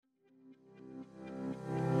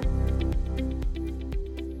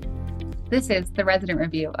This is the Resident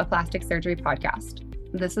Review, a plastic surgery podcast.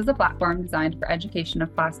 This is a platform designed for education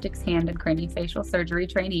of plastics, hand, and craniofacial surgery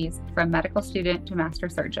trainees from medical student to master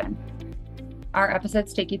surgeon. Our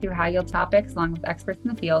episodes take you through high-yield topics along with experts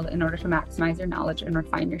in the field in order to maximize your knowledge and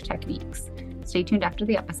refine your techniques. Stay tuned after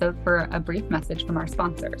the episode for a brief message from our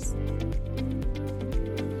sponsors.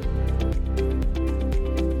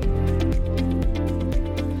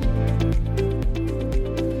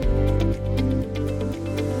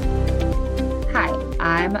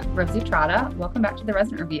 I'm Rosie Trotta. Welcome back to the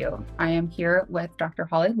Resident Review. I am here with Dr.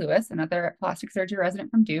 Holly Lewis, another plastic surgery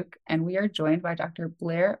resident from Duke, and we are joined by Dr.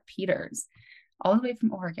 Blair Peters, all the way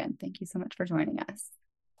from Oregon. Thank you so much for joining us.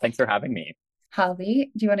 Thanks for having me.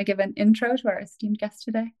 Holly, do you want to give an intro to our esteemed guest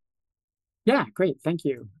today? Yeah, great. Thank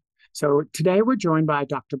you. So today we're joined by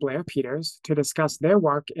Dr. Blair Peters to discuss their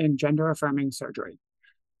work in gender-affirming surgery.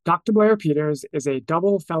 Dr. Blair Peters is a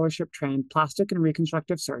double fellowship-trained plastic and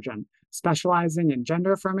reconstructive surgeon specializing in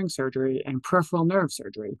gender-affirming surgery and peripheral nerve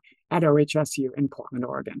surgery at OHSU in Portland,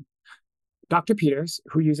 Oregon. Dr. Peters,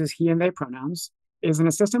 who uses he and they pronouns, is an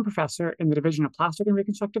assistant professor in the Division of Plastic and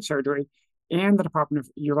Reconstructive Surgery and the Department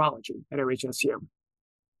of Urology at OHSU.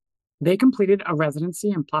 They completed a residency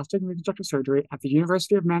in plastic and reconstructive surgery at the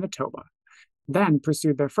University of Manitoba, then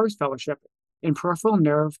pursued their first fellowship in peripheral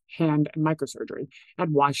nerve, hand, and microsurgery at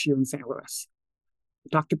OHSU in St. Louis.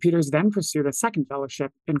 Dr. Peters then pursued a second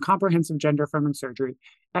fellowship in comprehensive gender-affirming surgery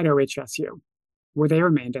at OHSU, where they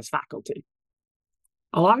remained as faculty.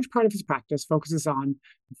 A large part of his practice focuses on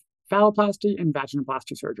phalloplasty and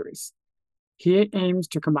vaginoplasty surgeries. He aims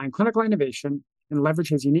to combine clinical innovation and leverage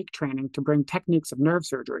his unique training to bring techniques of nerve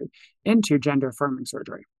surgery into gender-affirming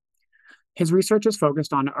surgery. His research is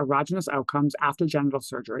focused on erogenous outcomes after genital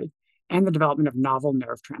surgery and the development of novel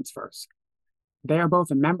nerve transfers. They are both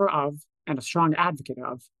a member of and a strong advocate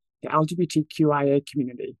of the LGBTQIA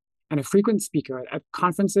community and a frequent speaker at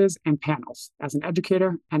conferences and panels as an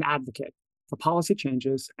educator and advocate for policy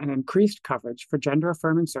changes and increased coverage for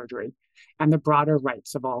gender-affirming surgery and the broader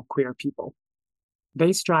rights of all queer people.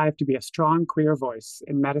 They strive to be a strong queer voice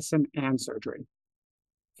in medicine and surgery.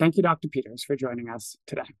 Thank you, Dr. Peters, for joining us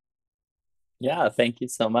today. Yeah, thank you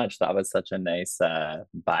so much. That was such a nice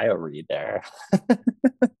bio read there.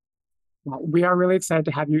 Well, we are really excited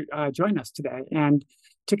to have you join us today. And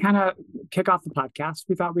to kind of kick off the podcast,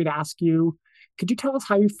 we thought we'd ask you, could you tell us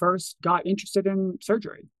how you first got interested in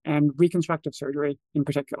surgery and reconstructive surgery in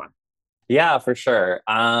particular? Yeah, for sure.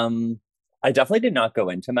 I definitely did not go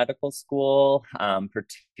into medical school,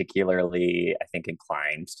 particularly, I think,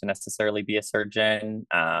 inclined to necessarily be a surgeon.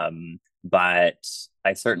 But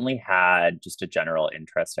I certainly had just a general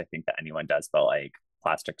interest, I think, that anyone does, but like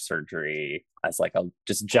plastic surgery as like a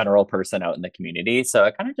just general person out in the community. So I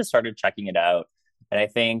kind of just started checking it out. And I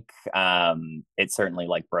think it certainly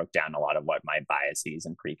like broke down a lot of what my biases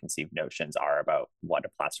and preconceived notions are about what a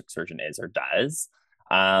plastic surgeon is or does.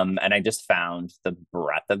 And I just found the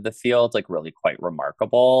breadth of the field like really quite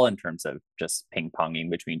remarkable in terms of just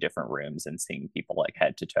ping-ponging between different rooms and seeing people like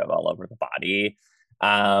head to toe all over the body.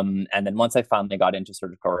 And then once I finally got into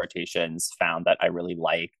surgical rotations, found that I really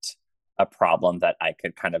liked a problem that I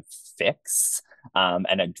could kind of fix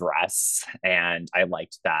and address. And I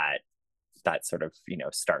liked that sort of,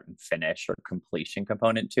 start and finish or completion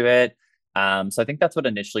component to it. So I think that's what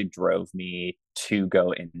initially drove me to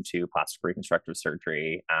go into plastic reconstructive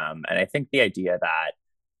surgery. And I think the idea that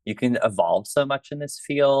you can evolve so much in this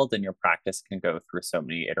field and your practice can go through so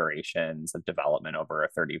many iterations of development over a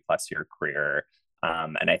 30+ year career.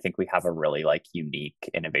 And I think we have a really like unique,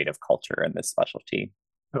 innovative culture in this specialty.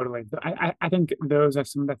 Totally. I think those are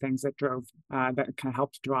some of the things that that kind of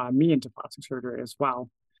helped draw me into plastic surgery as well.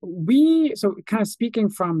 So kind of speaking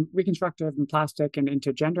from reconstructive and plastic and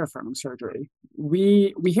into gender affirming surgery,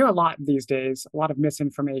 we hear a lot these days, a lot of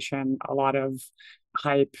misinformation, a lot of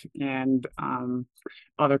hype and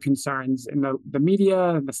other concerns in the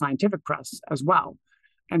media, the scientific press as well.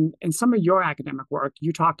 And in some of your academic work,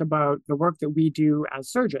 you talked about the work that we do as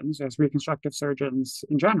surgeons, as reconstructive surgeons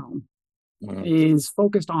in general, is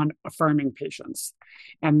focused on affirming patients.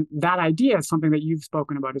 And that idea is something that you've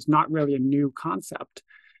spoken about is not really a new concept.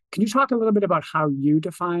 Can you talk a little bit about how you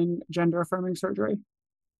define gender-affirming surgery?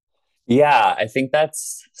 Yeah, I think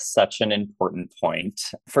that's such an important point.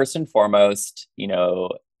 First and foremost,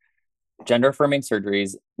 gender-affirming surgery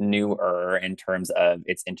is newer in terms of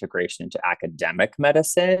its integration into academic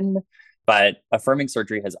medicine, but affirming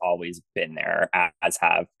surgery has always been there, as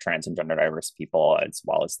have trans and gender diverse people, as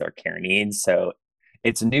well as their care needs. So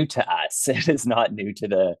it's new to us. It is not new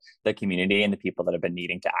to the community and the people that have been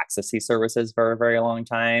needing to access these services for a very long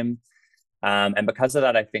time. And because of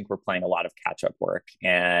that, I think we're playing a lot of catch up work.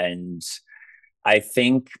 And I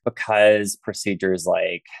think because procedures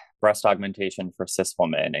like breast augmentation for cis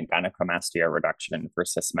women and gynecomastia reduction for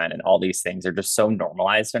cis men and all these things are just so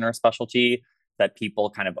normalized in our specialty that people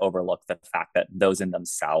kind of overlook the fact that those in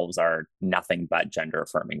themselves are nothing but gender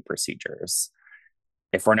affirming procedures.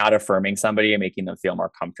 If we're not affirming somebody and making them feel more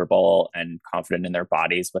comfortable and confident in their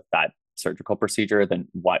bodies with that surgical procedure, then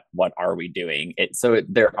what are we doing? So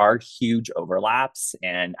there are huge overlaps,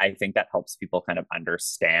 and I think that helps people kind of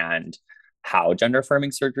understand how gender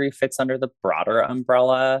affirming surgery fits under the broader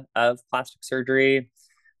umbrella of plastic surgery.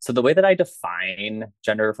 So the way that I define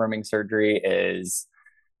gender affirming surgery is,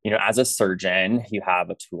 as a surgeon, you have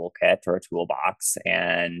a toolkit or a toolbox,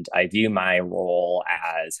 and I view my role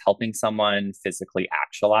as helping someone physically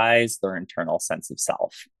actualize their internal sense of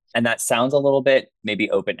self. And that sounds a little bit maybe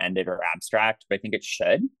open-ended or abstract, but I think it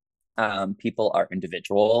should. People are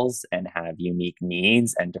individuals and have unique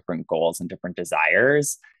needs and different goals and different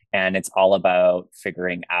desires. And it's all about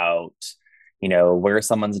figuring out, where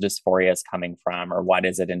someone's dysphoria is coming from, or what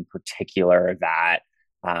is it in particular that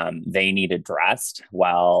they need addressed,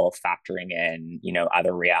 while factoring in,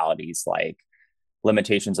 other realities like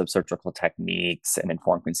limitations of surgical techniques and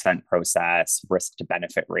informed consent process, risk to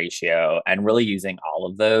benefit ratio, and really using all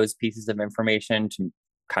of those pieces of information to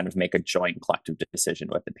kind of make a joint collective decision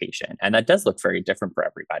with the patient. And that does look very different for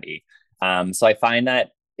everybody. So I find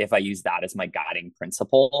that if I use that as my guiding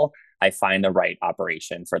principle, I find the right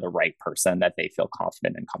operation for the right person that they feel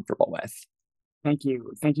confident and comfortable with. Thank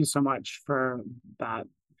you. Thank you so much for that.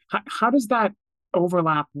 How does that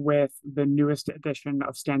overlap with the newest edition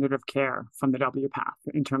of standard of care from the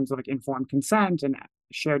WPATH in terms of like informed consent and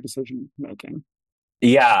shared decision making?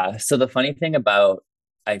 Yeah. So the funny thing about,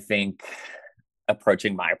 I think,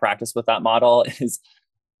 approaching my practice with that model is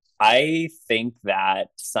I think that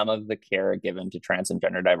some of the care given to trans and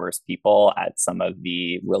gender diverse people at some of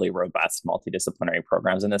the really robust multidisciplinary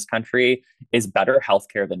programs in this country is better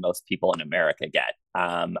healthcare than most people in America get.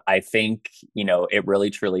 I think, it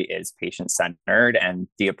really truly is patient-centered, and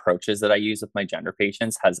the approaches that I use with my gender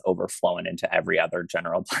patients has overflown into every other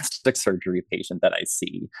general plastic surgery patient that I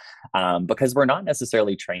see. Because we're not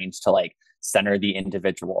necessarily trained to center the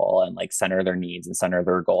individual and center their needs and center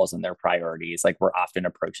their goals and their priorities. We're often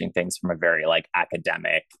approaching things from a very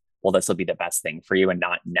academic, well, this will be the best thing for you, and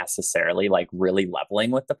not necessarily really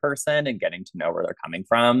leveling with the person and getting to know where they're coming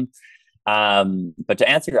from. But to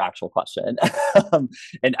answer your actual question,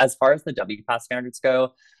 and as far as the WPATH standards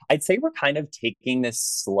go, I'd say we're kind of taking this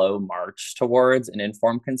slow march towards an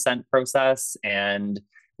informed consent process. And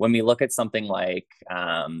when we look at something like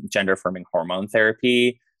gender affirming hormone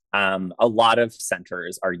therapy, a lot of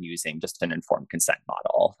centers are using just an informed consent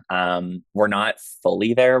model. We're not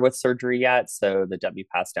fully there with surgery yet. So the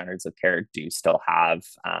WPATH standards of care do still have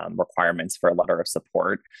requirements for a letter of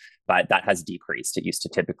support, but that has decreased. It used to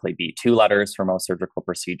typically be 2 letters for most surgical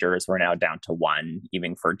procedures. We're now down to 1,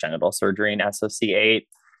 even for genital surgery and SOC8.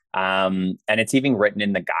 And it's even written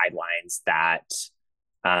in the guidelines that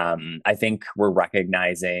I think we're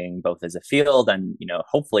recognizing, both as a field and,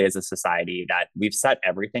 hopefully as a society, that we've set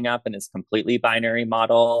everything up in this completely binary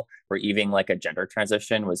model where even a gender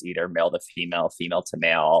transition was either male to female, female to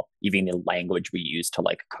male. Even the language we use to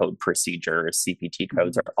code procedures, CPT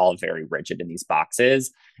codes, are all very rigid in these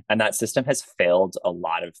boxes. And that system has failed a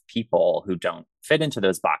lot of people who don't fit into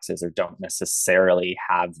those boxes or don't necessarily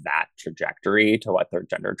have that trajectory to what their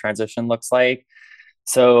gender transition looks like.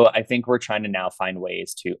 So I think we're trying to now find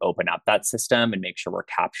ways to open up that system and make sure we're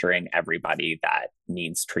capturing everybody that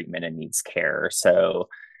needs treatment and needs care. So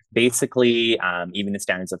basically, even the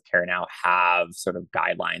standards of care now have sort of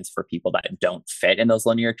guidelines for people that don't fit in those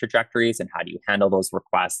linear trajectories, and how do you handle those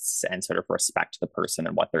requests and sort of respect the person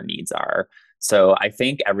and what their needs are. So I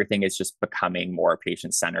think everything is just becoming more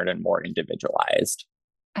patient-centered and more individualized.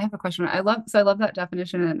 I have a question. I love that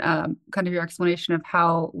definition and kind of your explanation of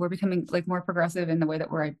how we're becoming more progressive in the way that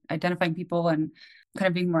we're identifying people and kind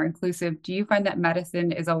of being more inclusive. Do you find that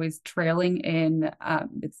medicine is always trailing in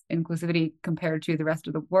its inclusivity compared to the rest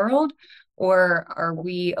of the world, or are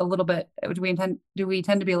we a little bit? Do we tend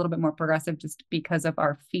to be a little bit more progressive just because of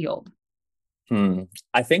our field?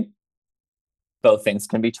 I think both things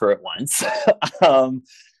can be true at once.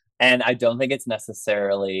 And I don't think it's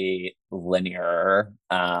necessarily linear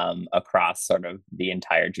across sort of the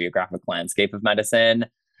entire geographic landscape of medicine.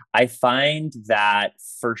 I find that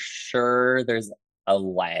for sure there's a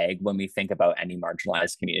lag when we think about any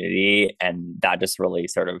marginalized community. And that just really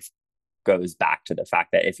sort of goes back to the fact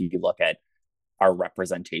that if you look at our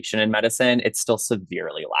representation in medicine, it's still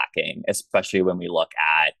severely lacking, especially when we look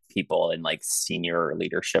at people in like senior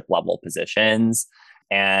leadership level positions.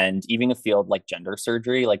 And even a field like gender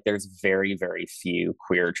surgery, like there's very, very few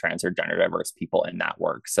queer, trans, or gender diverse people in that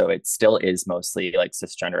work. So it still is mostly like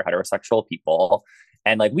cisgender heterosexual people.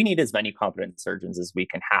 And like we need as many competent surgeons as we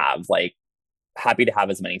can have. Like happy to have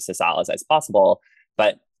as many cis allies as possible,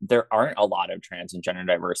 but there aren't a lot of trans and gender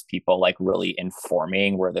diverse people like really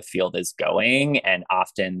informing where the field is going. And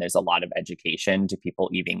often there's a lot of education to people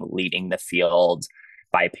even leading the field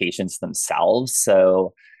by patients themselves.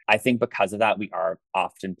 So I think because of that, we are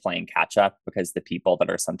often playing catch up because the people that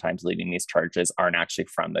are sometimes leading these charges aren't actually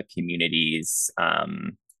from the communities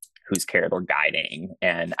whose care they're guiding.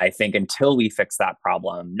 And I think until we fix that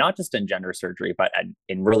problem, not just in gender surgery, but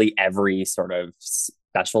in really every sort of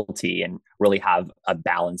specialty and really have a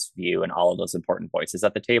balanced view and all of those important voices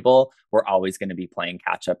at the table, we're always going to be playing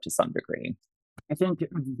catch up to some degree. I think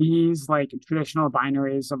these like traditional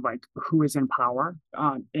binaries of like who is in power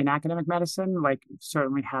in academic medicine, like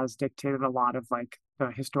certainly has dictated a lot of like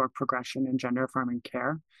the historic progression in gender affirming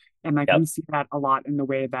care. And like we see that a lot in the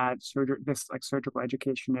way that this like surgical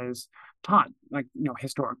education is taught, like, you know,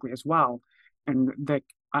 historically as well. And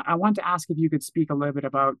I want to ask if you could speak a little bit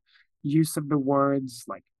about use of the words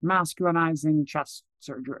like masculinizing chest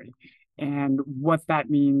surgery and what that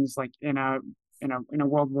means like in a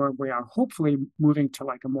world where we are hopefully moving to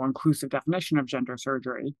like a more inclusive definition of gender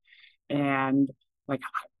surgery, and like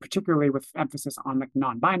particularly with emphasis on like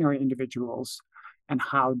non-binary individuals and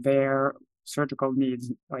how their surgical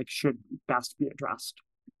needs like should best be addressed.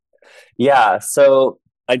 Yeah, so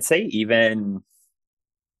I'd say even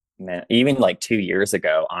like 2 years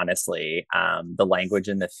ago, honestly, the language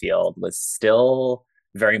in the field was still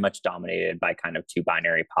very much dominated by kind of two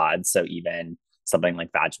binary pods. So even something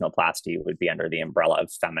like vaginoplasty would be under the umbrella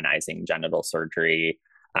of feminizing genital surgery,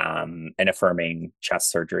 and affirming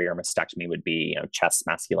chest surgery or mastectomy would be, chest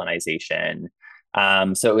masculinization.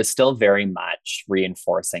 So it was still very much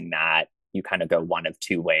reinforcing that you kind of go one of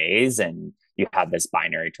two ways and you have this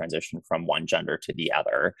binary transition from one gender to the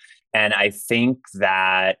other. And I think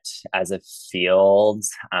that as a field,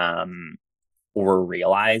 we're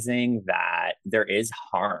realizing that there is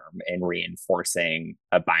harm in reinforcing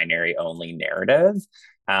a binary only narrative.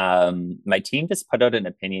 My team just put out an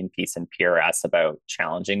opinion piece in PRS about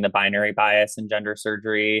challenging the binary bias in gender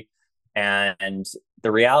surgery. And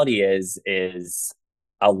the reality is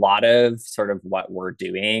a lot of sort of what we're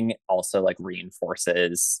doing also like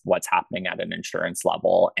reinforces what's happening at an insurance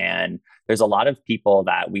level. And there's a lot of people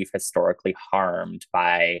that we've historically harmed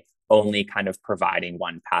by only kind of providing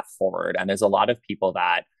one path forward. And there's a lot of people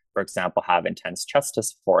that, for example, have intense chest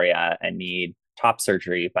dysphoria and need top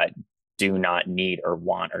surgery, but do not need or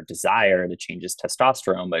want or desire the changes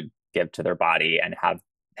testosterone would give to their body and have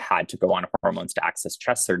had to go on hormones to access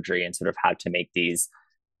chest surgery and sort of had to make these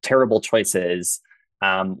terrible choices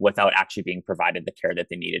without actually being provided the care that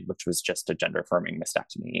they needed, which was just a gender affirming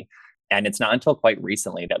mastectomy. And it's not until quite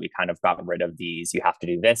recently that we kind of got rid of these, you have to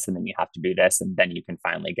do this, and then you have to do this, and then you can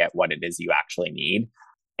finally get what it is you actually need.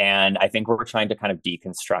 And I think we're trying to kind of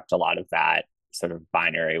deconstruct a lot of that sort of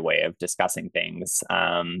binary way of discussing things.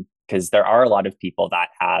 Because there are a lot of people that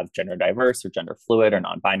have gender diverse or gender fluid or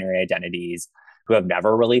non-binary identities who have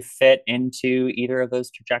never really fit into either of those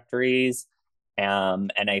trajectories.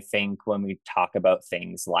 And I think when we talk about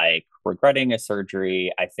things like regretting a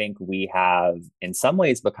surgery, I think we have in some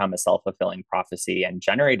ways become a self-fulfilling prophecy and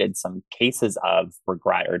generated some cases of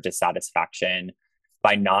regret or dissatisfaction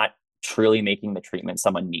by not truly making the treatment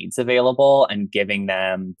someone needs available and giving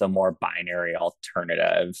them the more binary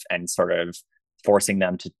alternative and sort of forcing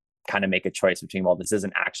them to kind of make a choice between, well, this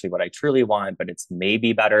isn't actually what I truly want, but it's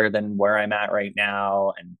maybe better than where I'm at right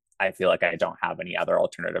now. And I feel like I don't have any other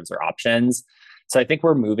alternatives or options. So I think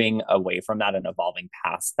we're moving away from that and evolving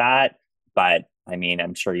past that. But I mean,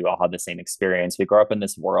 I'm sure you all have the same experience. We grow up in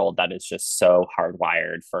this world that is just so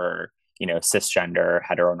hardwired for, cisgender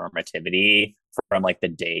heteronormativity from like the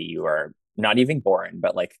day you are not even born,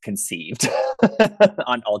 but like conceived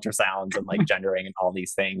on ultrasounds and like gendering and all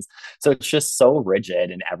these things. So it's just so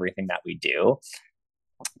rigid in everything that we do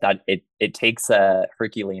that it takes a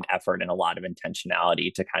Herculean effort and a lot of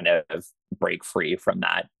intentionality to kind of break free from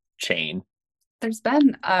that chain. There's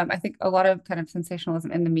been, I think, a lot of kind of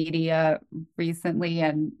sensationalism in the media recently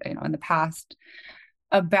and in the past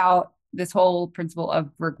about this whole principle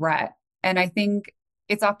of regret. And I think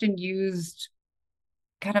it's often used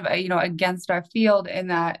kind of against our field in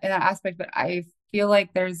that aspect. But I feel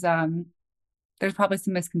like there's probably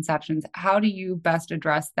some misconceptions. How do you best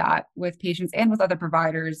address that with patients and with other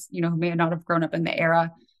providers, who may not have grown up in the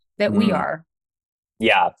era that we are?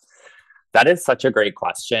 Yeah, that is such a great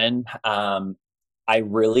question. I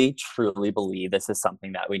really truly believe this is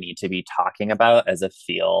something that we need to be talking about as a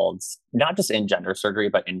field, not just in gender surgery,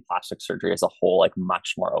 but in plastic surgery as a whole, like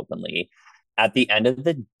much more openly. At the end of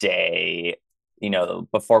the day,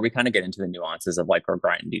 before we kind of get into the nuances of like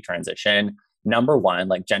regret and detransition, number one,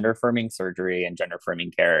 like gender affirming surgery and gender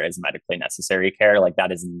affirming care is medically necessary care. Like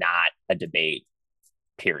that is not a debate,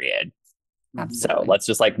 period. Absolutely. So let's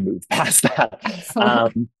just like move past that.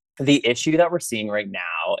 Absolutely. The issue that we're seeing right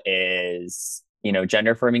now is,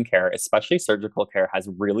 gender affirming care, especially surgical care, has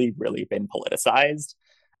really, really been politicized.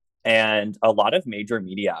 And a lot of major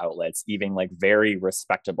media outlets, even like very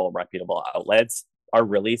respectable, reputable outlets, are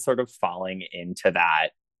really sort of falling into that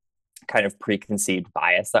kind of preconceived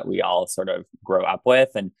bias that we all sort of grow up with,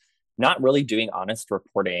 and not really doing honest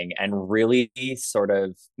reporting and really sort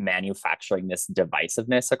of manufacturing this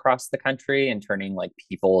divisiveness across the country and turning like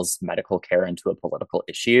people's medical care into a political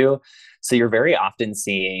issue. So you're very often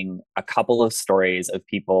seeing a couple of stories of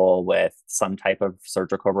people with some type of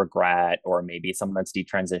surgical regret or maybe someone that's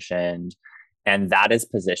detransitioned, and that is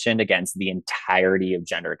positioned against the entirety of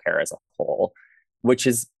gender care as a whole, which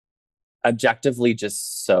is objectively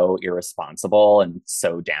just so irresponsible and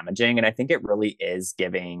so damaging. And I think it really is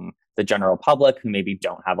giving the general public who maybe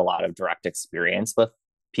don't have a lot of direct experience with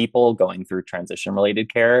people going through transition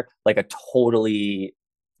related care, like a totally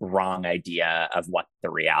wrong idea of what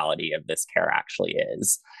the reality of this care actually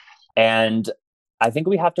is. And I think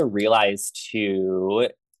we have to realize too,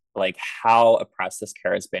 like how oppressed this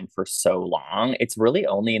care has been for so long. It's really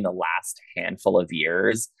only in the last handful of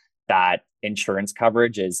years that insurance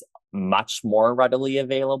coverage is much more readily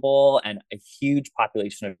available, and a huge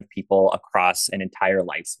population of people across an entire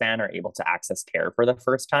lifespan are able to access care for the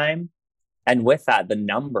first time. And with that, the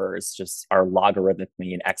numbers just are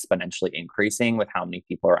logarithmically and exponentially increasing with how many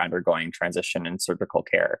people are undergoing transition and surgical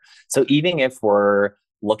care. So even if we're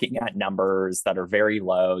looking at numbers that are very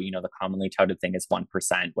low, the commonly touted thing is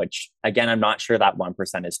 1%, which again, I'm not sure that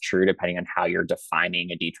 1% is true depending on how you're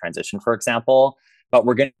defining a detransition, for example. But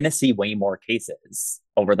we're going to see way more cases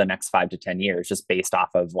over the next 5 to 10 years, just based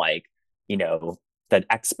off of like, the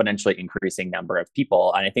exponentially increasing number of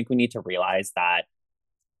people. And I think we need to realize that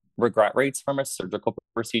regret rates from a surgical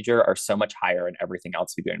procedure are so much higher in everything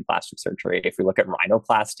else we do in plastic surgery. If we look at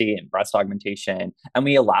rhinoplasty and breast augmentation, and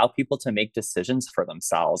we allow people to make decisions for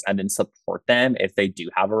themselves and then support them if they do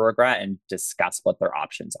have a regret and discuss what their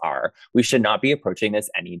options are, we should not be approaching this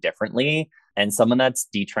any differently. And someone that's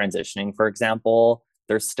detransitioning, for example,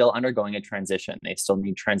 they're still undergoing a transition. They still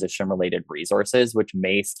need transition related resources, which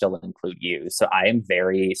may still include you. So I am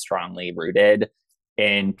very strongly rooted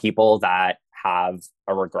in people that have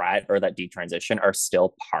a regret or that detransition are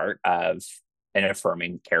still part of an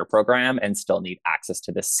affirming care program and still need access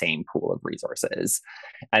to the same pool of resources.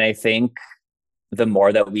 And I think the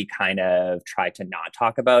more that we kind of try to not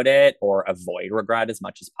talk about it or avoid regret as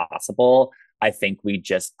much as possible, I think we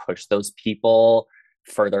just push those people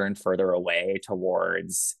further and further away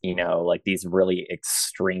towards, like these really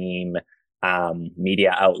extreme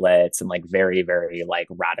media outlets and like very, very like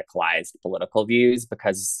radicalized political views,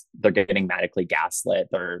 because they're getting medically gaslit,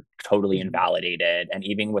 they're totally invalidated. And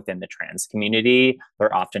even within the trans community,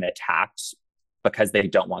 they're often attacked because they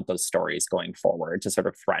don't want those stories going forward to sort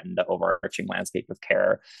of threaten the overarching landscape of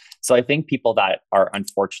care. So I think people that are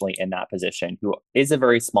unfortunately in that position, who is a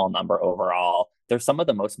very small number overall, they're some of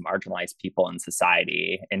the most marginalized people in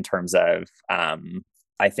society in terms of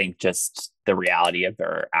I think just the reality of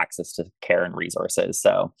their access to care and resources.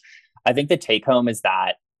 So I think the take home is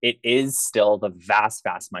that it is still the vast,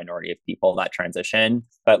 vast minority of people that transition,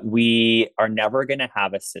 but we are never going to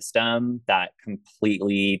have a system that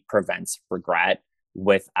completely prevents regret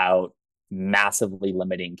without massively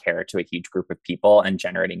limiting care to a huge group of people and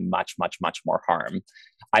generating much, much, much more harm.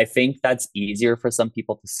 I think that's easier for some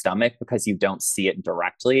people to stomach because you don't see it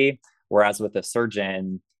directly. Whereas with a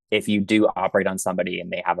surgeon, if you do operate on somebody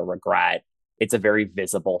and they have a regret, it's a very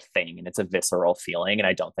visible thing and it's a visceral feeling. And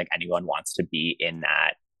I don't think anyone wants to be in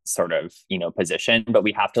that sort of, position. But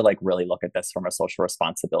we have to like really look at this from a social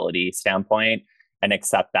responsibility standpoint and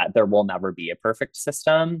accept that there will never be a perfect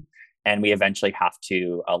system. And we eventually have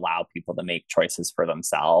to allow people to make choices for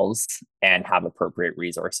themselves and have appropriate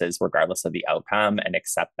resources regardless of the outcome, and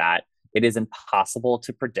accept that it is impossible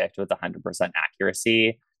to predict with 100%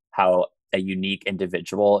 accuracy how a unique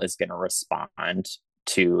individual is going to respond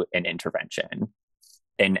to an intervention.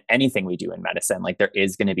 In anything we do in medicine, like there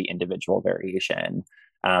is going to be individual variation.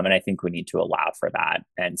 And I think we need to allow for that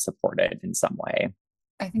and support it in some way.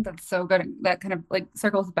 I think that's so good. That kind of like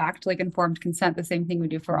circles back to like informed consent, the same thing we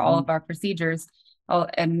do for all of our procedures.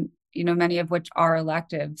 And many of which are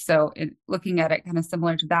elective. So looking at it kind of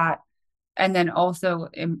similar to that. And then also,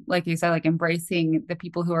 like you said, like embracing the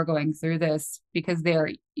people who are going through this because they're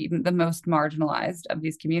even the most marginalized of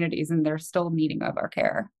these communities and they're still needing of our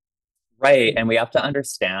care. Right. And we have to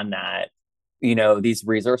understand that, these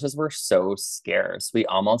resources were so scarce. We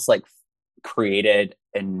almost like created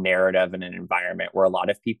a narrative and an environment where a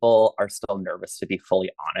lot of people are still nervous to be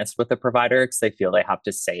fully honest with the provider because they feel they have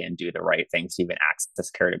to say and do the right things to even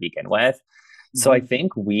access care to begin with. So I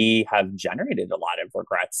think we have generated a lot of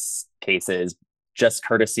regrets cases just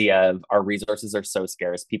courtesy of our resources are so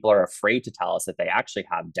scarce. People are afraid to tell us if they actually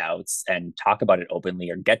have doubts and talk about it openly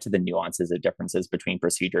or get to the nuances of differences between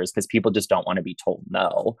procedures because people just don't want to be told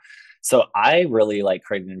no. So I really like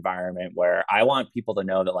create an environment where I want people to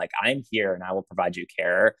know that like I'm here and I will provide you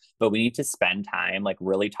care, but we need to spend time like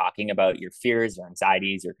really talking about your fears, your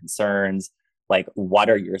anxieties, your concerns, like what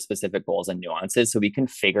are your specific goals and nuances so we can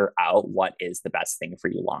figure out what is the best thing for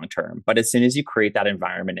you long term. But as soon as you create that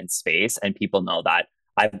environment and space and people know that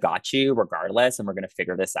I've got you regardless and we're going to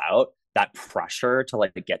figure this out, that pressure to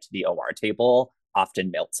like get to the OR table often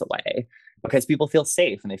melts away because people feel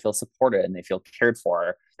safe and they feel supported and they feel cared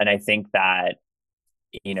for. And I think that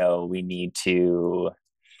we need to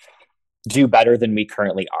do better than we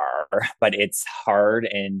currently are, but it's hard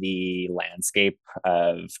in the landscape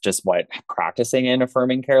of just what practicing in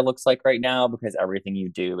affirming care looks like right now because everything you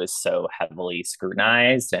do is so heavily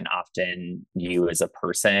scrutinized and often you as a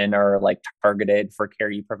person are like targeted for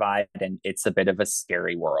care you provide, and it's a bit of a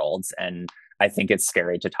scary world. And I think it's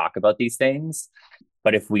scary to talk about these things,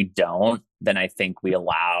 but if we don't, then I think we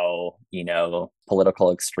allow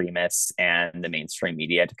political extremists and the mainstream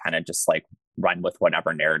media to kind of just like run with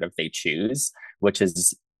whatever narrative they choose, which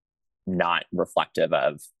is not reflective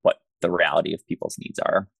of what the reality of people's needs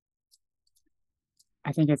are.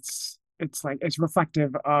 I think it's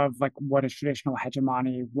reflective of like what a traditional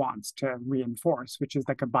hegemony wants to reinforce, which is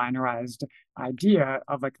like a binarized idea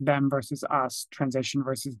of like them versus us, transition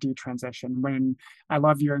versus detransition. When I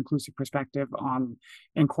love your inclusive perspective on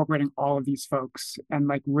incorporating all of these folks and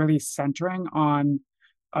like really centering on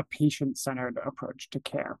a patient-centered approach to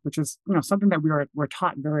care, which is something that we're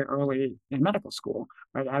taught very early in medical school,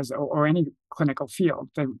 right? Or any clinical field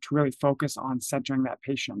to really focus on centering that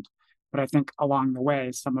patient. But I think along the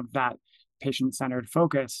way, some of that patient-centered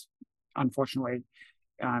focus, unfortunately,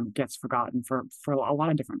 gets forgotten for a lot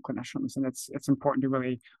of different clinicians, and it's important to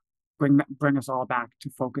really bring us all back to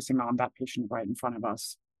focusing on that patient right in front of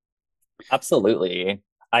us. Absolutely.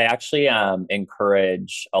 I actually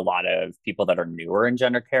encourage a lot of people that are newer in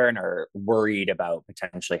gender care and are worried about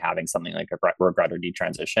potentially having something like a regret or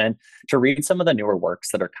detransition to read some of the newer works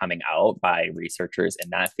that are coming out by researchers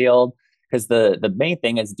in that field. Because the main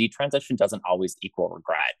thing is detransition doesn't always equal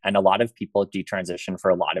regret. And a lot of people detransition for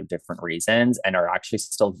a lot of different reasons and are actually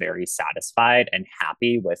still very satisfied and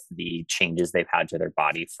happy with the changes they've had to their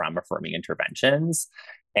body from affirming interventions.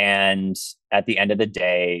 And at the end of the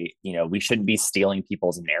day, we shouldn't be stealing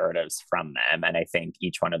people's narratives from them. And I think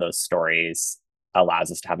each one of those stories allows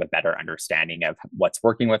us to have a better understanding of what's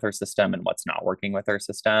working with our system and what's not working with our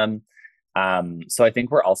system. So I think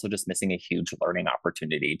we're also just missing a huge learning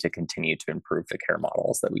opportunity to continue to improve the care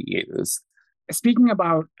models that we use. Speaking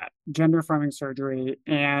about gender affirming surgery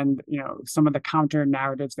and some of the counter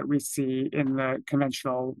narratives that we see in the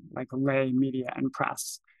conventional like lay media and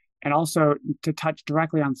press, and also to touch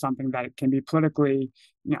directly on something that can be politically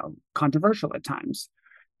controversial at times,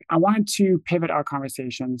 I wanted to pivot our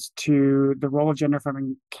conversations to the role of gender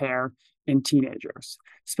affirming care in teenagers,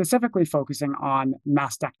 specifically focusing on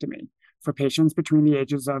mastectomy for patients between the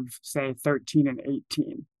ages of, say, 13 and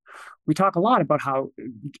 18. We talk a lot about how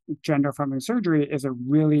gender affirming surgery is a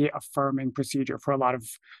really affirming procedure for a lot of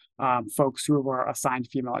folks who were assigned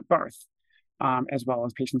female at birth, as well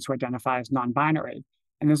as patients who identify as non-binary.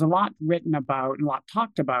 And there's a lot written about and a lot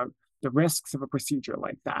talked about the risks of a procedure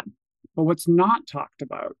like that. But what's not talked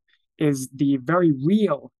about is the very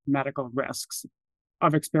real medical risks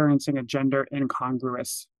of experiencing a gender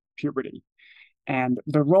incongruous puberty. And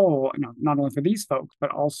the role, not only for these folks,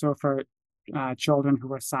 but also for children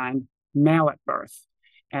who are assigned male at birth,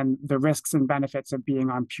 and the risks and benefits of being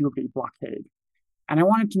on puberty blockade. And I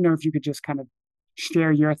wanted to know if you could just kind of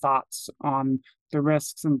share your thoughts on the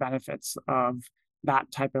risks and benefits of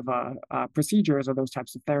that type of procedures or those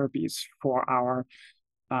types of therapies for our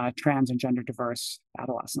trans and gender diverse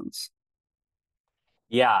adolescents.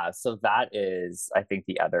 Yeah, so that is, I think,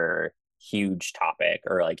 the other huge topic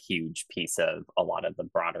or like huge piece of a lot of the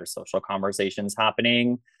broader social conversations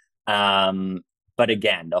happening. But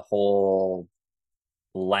again, the whole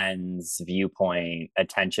lens, viewpoint,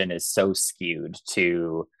 attention is so skewed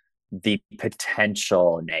to the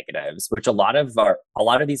potential negatives, which a lot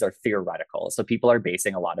of these are theoretical. So people are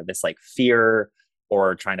basing a lot of this like fear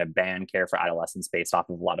or trying to ban care for adolescents based off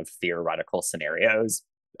of a lot of theoretical scenarios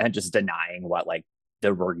and just denying what like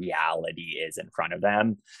the reality is in front of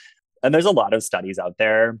them. And there's a lot of studies out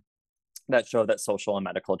there that show that social and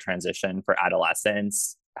medical transition for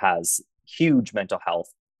adolescents has huge mental health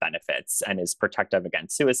benefits and is protective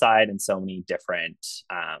against suicide and so many different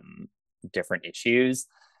issues.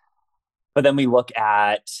 But then we look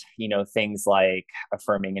at, things like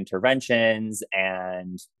affirming interventions,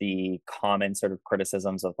 and the common sort of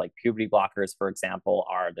criticisms of like puberty blockers, for example,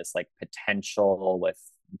 are this like potential with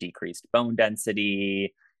decreased bone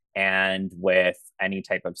density, and with any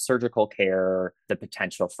type of surgical care, the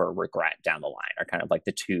potential for regret down the line are kind of like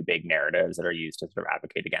the two big narratives that are used to sort of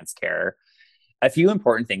advocate against care. A few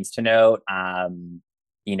important things to note.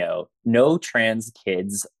 No trans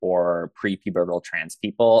kids or prepubertal trans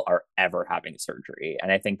people are ever having surgery.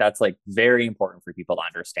 And I think that's like very important for people to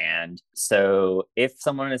understand. So if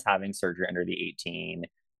someone is having surgery under 18,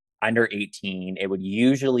 it would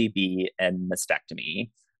usually be a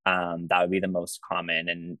mastectomy. That would be the most common,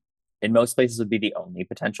 and in most places would be the only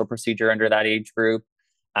potential procedure under that age group.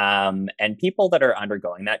 And people that are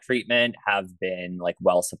undergoing that treatment have been like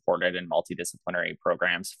well supported in multidisciplinary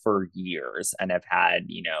programs for years and have had,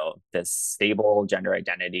 this stable gender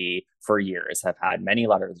identity for years, have had many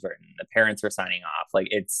letters written. The parents are signing off. Like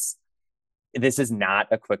this is not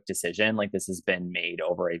a quick decision. Like this has been made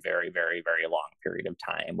over a very, very, very long period of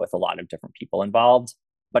time with a lot of different people involved.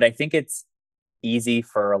 But I think it's easy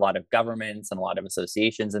for a lot of governments and a lot of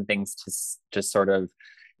associations and things to just sort of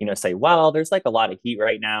say, well, there's like a lot of heat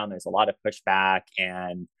right now and there's a lot of pushback,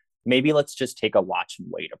 and maybe let's just take a watch and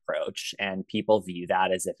wait approach. And people view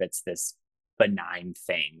that as if it's this benign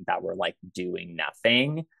thing that we're like doing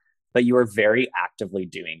nothing, but you are very actively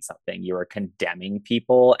doing something. You are condemning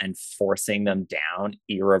people and forcing them down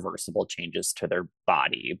irreversible changes to their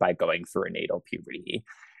body by going through a natal puberty.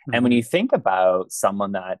 Mm-hmm. And when you think about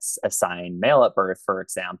someone that's assigned male at birth, for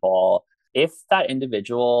example, if that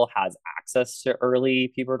individual has access to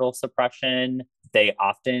early pubertal suppression, they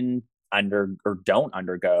often don't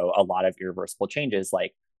undergo a lot of irreversible changes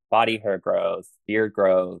like body hair growth, beard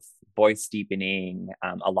growth, voice deepening,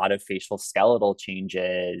 a lot of facial skeletal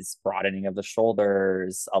changes, broadening of the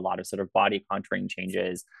shoulders, a lot of sort of body contouring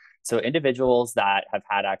changes. So individuals that have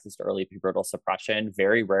had access to early pubertal suppression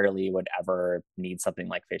very rarely would ever need something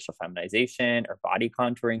like facial feminization or body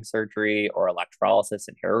contouring surgery or electrolysis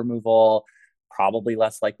and hair removal, probably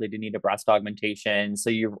less likely to need a breast augmentation.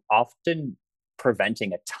 So you're often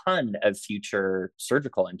preventing a ton of future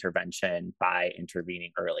surgical intervention by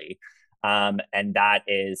intervening early. And that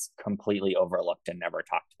is completely overlooked and never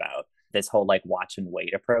talked about. This whole like watch and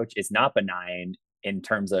wait approach is not benign in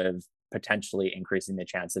terms of potentially increasing the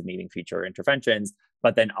chance of needing future interventions,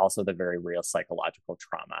 but then also the very real psychological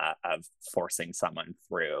trauma of forcing someone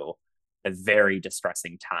through a very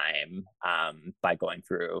distressing time by going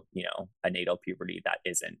through, a natal puberty that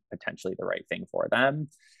isn't potentially the right thing for them.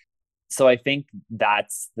 So I think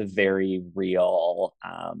that's the very real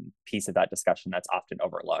piece of that discussion that's often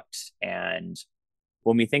overlooked. And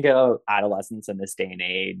when we think of adolescence in this day and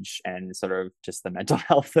age and sort of just the mental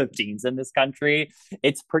health of teens in this country,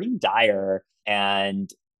 it's pretty dire. And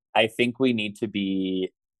I think we need to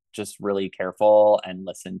be just really careful and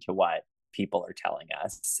listen to what people are telling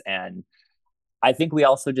us. And I think we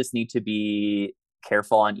also just need to be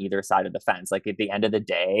careful on either side of the fence. Like at the end of the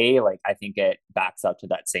day, like I think it backs up to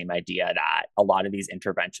that same idea that a lot of these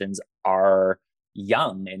interventions are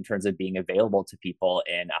young in terms of being available to people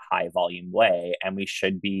in a high volume way. And we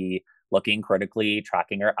should be looking critically,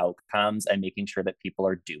 tracking our outcomes and making sure that people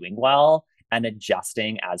are doing well and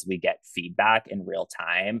adjusting as we get feedback in real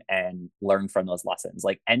time and learn from those lessons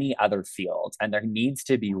like any other field. And there needs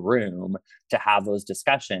to be room to have those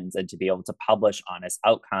discussions and to be able to publish honest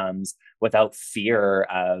outcomes without fear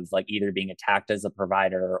of like either being attacked as a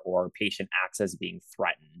provider or patient access being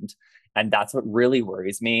threatened. And that's what really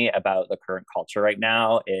worries me about the current culture right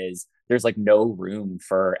now is there's like no room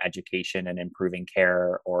for education and improving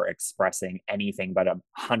care or expressing anything but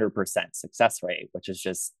 100% success rate, which is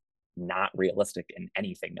just not realistic in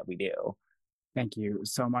anything that we do. Thank you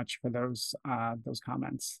so much for those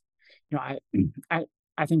comments.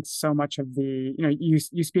 I think so much of the,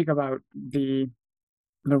 you speak about the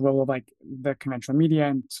role of like the conventional media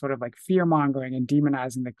and sort of like fear mongering and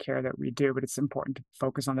demonizing the care that we do, but it's important to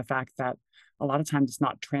focus on the fact that a lot of times it's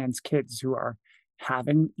not trans kids who are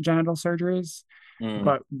having genital surgeries,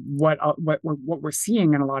 but what we're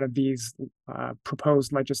seeing in a lot of these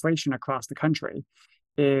proposed legislation across the country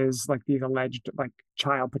is like these alleged like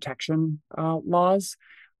child protection laws.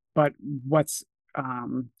 But what's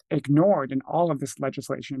ignored in all of this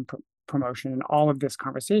legislation promotion and all of this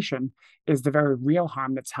conversation is the very real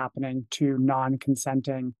harm that's happening to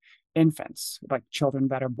non-consenting infants, like children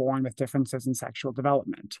that are born with differences in sexual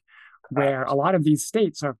development, where a lot of these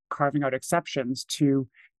states are carving out exceptions to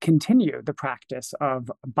continue the practice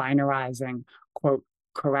of binarizing, quote,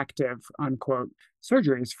 corrective, unquote,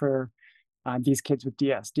 surgeries for these kids with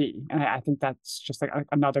DSD. And I think that's just like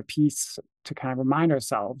another piece to kind of remind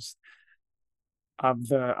ourselves of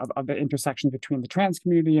the intersection between the trans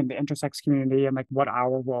community and the intersex community, and like what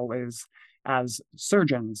our role is as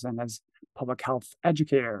surgeons and as public health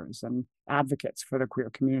educators and advocates for the queer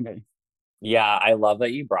community. Yeah, I love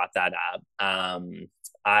that you brought that up.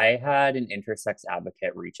 I had an intersex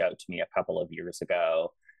advocate reach out to me a couple of years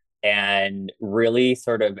ago and really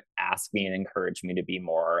sort of ask me and encourage me to be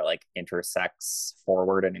more like intersex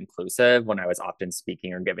forward and inclusive when I was often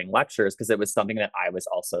speaking or giving lectures, because it was something that I was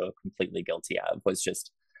also completely guilty of, was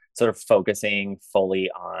just sort of focusing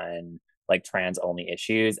fully on like trans only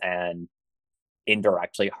issues and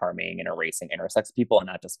indirectly harming and erasing intersex people in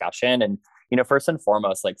that discussion. And, you know, first and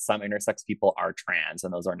foremost, like some intersex people are trans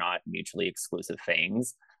and those are not mutually exclusive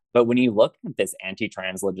things. But when you look at this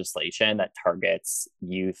anti-trans legislation that targets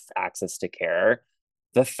youth access to care,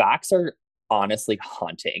 the facts are honestly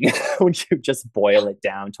haunting when you just boil it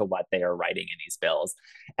down to what they are writing in these bills.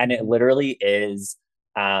 And it literally is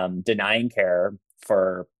denying care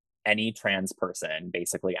for any trans person,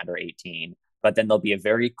 basically under 18. But then there'll be a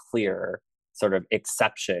very clear sort of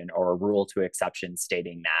exception or a rule to exception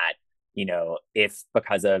stating that, you know, if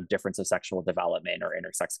because of difference of sexual development or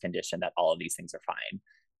intersex condition, that all of these things are fine.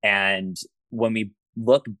 And when we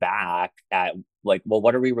look back at like, well,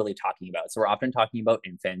 what are we really talking about? So we're often talking about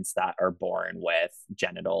infants that are born with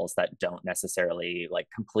genitals that don't necessarily like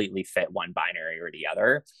completely fit one binary or the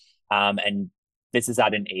other. And this is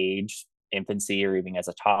at an age, infancy or even as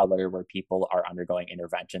a toddler, where people are undergoing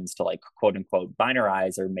interventions to like quote unquote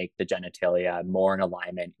binarize or make the genitalia more in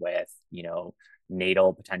alignment with, you know,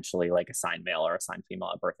 natal, potentially like assigned male or assigned female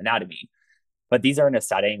at birth anatomy. But these are in a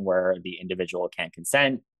setting where the individual can't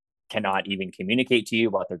consent, cannot even communicate to you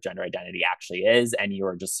what their gender identity actually is, and you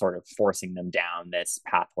are just sort of forcing them down this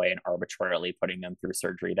pathway and arbitrarily putting them through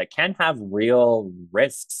surgery that can have real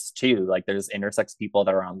risks too. Like there's intersex people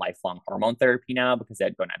that are on lifelong hormone therapy now because they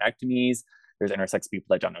had gonadectomies. There's intersex people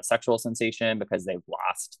that don't have sexual sensation because they've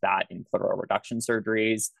lost that in clitoral reduction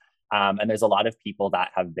surgeries. And there's a lot of people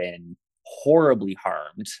that have been horribly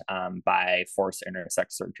harmed by forced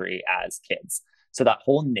intersex surgery as kids. So that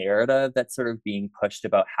whole narrative that's sort of being pushed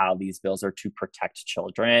about how these bills are to protect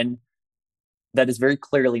children, that is very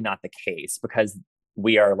clearly not the case, because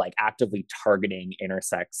we are like actively targeting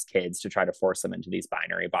intersex kids to try to force them into these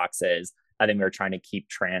binary boxes. And then we're trying to keep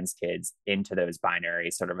trans kids into those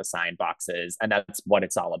binary sort of assigned boxes. And that's what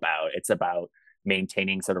it's all about. It's about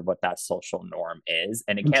maintaining sort of what that social norm is.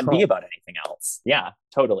 And it can't be about anything else. Yeah,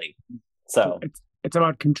 totally. So it's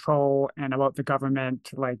about control and about the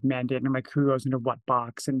government like mandating like who goes into what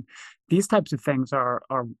box, and these types of things are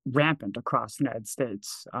rampant across the United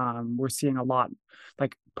States. We're seeing a lot,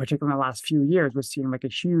 like particularly in the last few years, we're seeing like a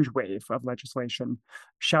huge wave of legislation.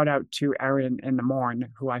 Shout out to Erin in the Morn,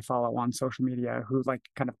 who I follow on social media, who like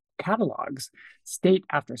kind of catalogs state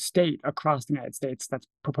after state across the United States that's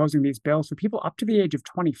proposing these bills for people up to the age of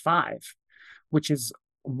 25, which is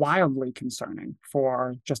wildly concerning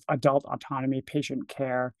for just adult autonomy, patient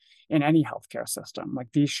care in any healthcare system. Like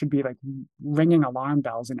these should be like ringing alarm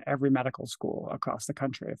bells in every medical school across the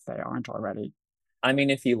country if they aren't already. I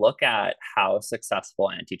mean, if you look at how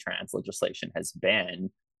successful anti-trans legislation has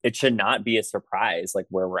been, it should not be a surprise like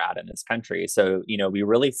where we're at in this country. So, you know, we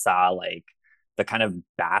really saw like the kind of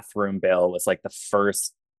bathroom bill was like the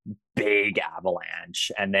first big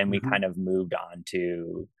avalanche. And then we kind of moved on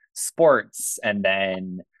to sports, and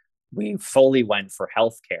then we fully went for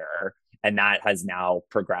healthcare, and that has now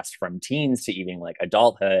progressed from teens to even like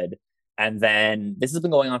adulthood. And then this has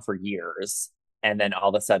been going on for years, and then all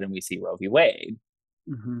of a sudden we see Roe v. Wade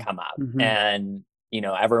come up, and you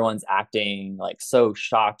know, everyone's acting like so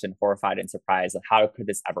shocked and horrified and surprised at how could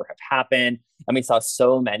this ever have happened. And we saw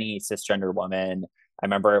so many cisgender women. I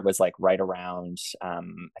remember it was like right around I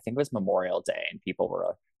think it was Memorial Day, and people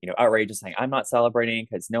were you know, outrageous, saying, I'm not celebrating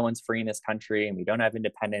because no one's free in this country and we don't have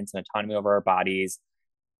independence and autonomy over our bodies.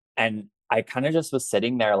 And I kind of just was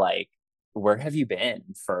sitting there like, where have you been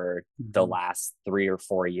for the last 3 or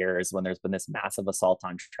 4 years when there's been this massive assault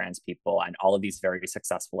on trans people and all of these very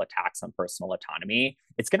successful attacks on personal autonomy?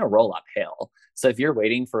 It's going to roll uphill. So if you're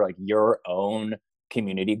waiting for like your own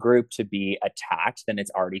community group to be attacked, then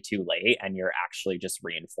it's already too late and you're actually just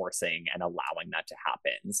reinforcing and allowing that to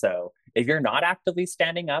happen. So if you're not actively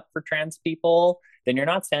standing up for trans people, then you're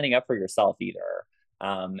not standing up for yourself either.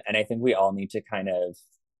 And I think we all need to kind of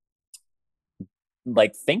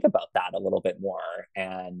like think about that a little bit more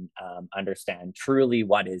and understand truly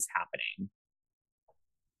what is happening.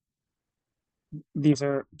 These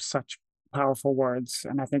are such powerful words,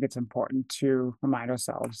 and I think it's important to remind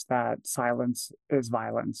ourselves that silence is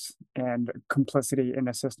violence, and complicity in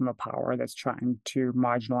a system of power that's trying to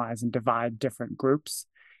marginalize and divide different groups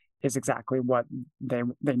is exactly what they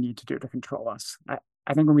need to do to control us.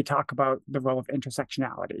 I think when we talk about the role of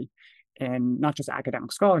intersectionality in not just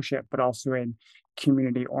academic scholarship, but also in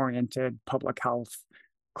community-oriented public health,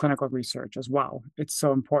 clinical research as well, it's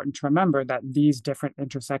so important to remember that these different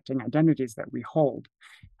intersecting identities that we hold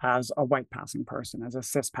as a white passing person, as a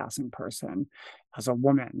cis passing person, as a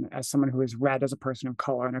woman, as someone who is read as a person of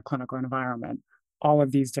color in a clinical environment, all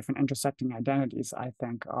of these different intersecting identities, I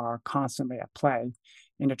think, are constantly at play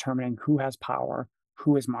in determining who has power,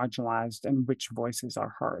 who is marginalized, and which voices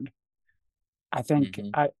are heard. I think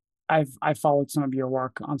I've followed some of your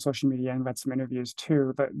work on social media and read some interviews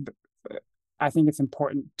too. I think it's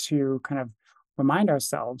important to kind of remind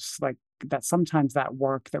ourselves like that sometimes that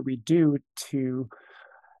work that we do to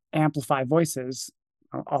amplify voices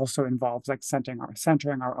also involves like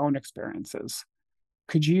centering our own experiences.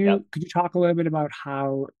 Could you talk a little bit about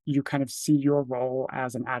how you kind of see your role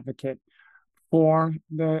as an advocate for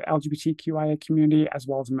the LGBTQIA community as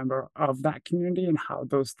well as a member of that community and how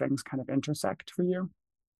those things kind of intersect for you?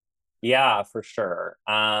 Yeah, for sure.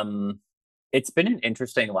 It's been an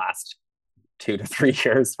interesting last 2 to 3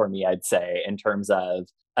 years for me, I'd say, in terms of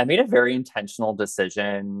I made a very intentional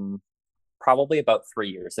decision probably about 3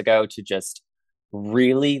 years ago to just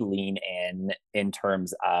really lean in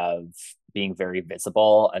terms of being very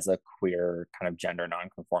visible as a queer kind of gender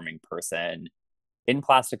nonconforming person in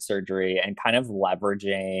plastic surgery and kind of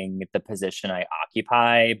leveraging the position I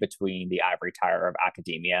occupy between the ivory tower of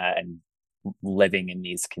academia and living in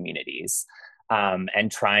these communities,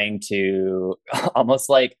 and trying to almost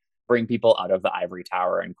like bring people out of the ivory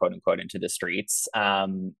tower and quote unquote into the streets,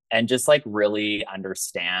 and just like really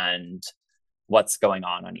understand what's going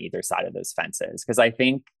on either side of those fences. Because I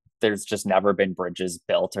think there's just never been bridges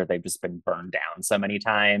built or they've just been burned down so many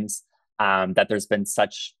times, that there's been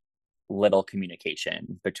such little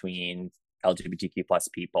communication between LGBTQ plus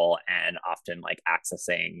people and often like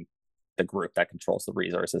accessing the group that controls the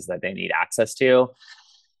resources that they need access to.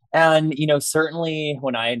 And, you know, certainly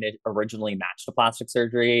when I originally matched to plastic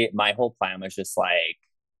surgery, my whole plan was just like,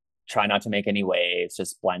 try not to make any waves,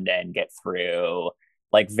 just blend in, get through,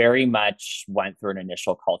 like very much went through an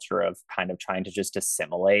initial culture of kind of trying to just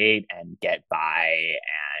assimilate and get by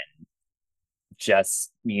and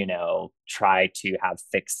just, you know, try to have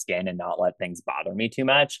thick skin and not let things bother me too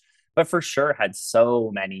much. But for sure had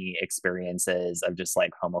so many experiences of just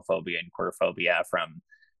like homophobia and queerphobia from,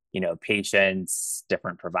 you know, patients,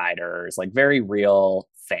 different providers, like very real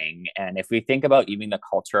thing. And if we think about even the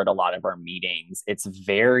culture at a lot of our meetings, it's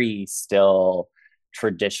very still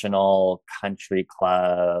traditional country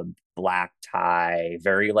club, black tie,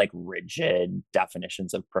 very like rigid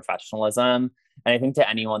definitions of professionalism. And I think to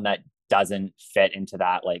anyone that doesn't fit into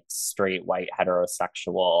that like straight white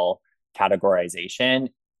heterosexual categorization,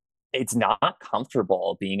 it's not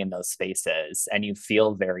comfortable being in those spaces and you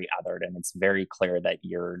feel very othered, and it's very clear that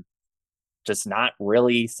you're just not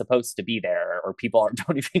really supposed to be there, or people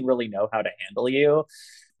don't even really know how to handle you.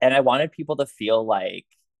 And I wanted people to feel like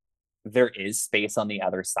there is space on the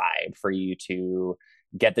other side for you to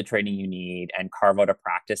get the training you need and carve out a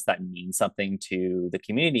practice that means something to the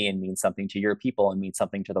community and means something to your people and means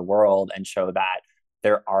something to the world, and show that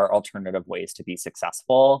there are alternative ways to be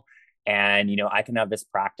successful. And, you know, I can have this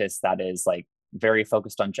practice that is like very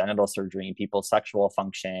focused on genital surgery and people's sexual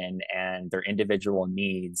function and their individual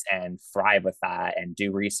needs and thrive with that and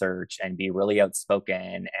do research and be really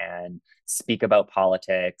outspoken and speak about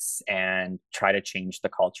politics and try to change the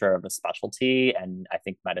culture of a specialty and I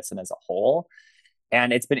think medicine as a whole.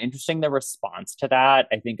 And it's been interesting, the response to that,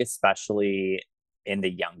 I think, especially in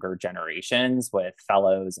the younger generations with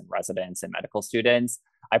fellows and residents and medical students.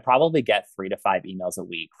 I probably get 3 to 5 emails a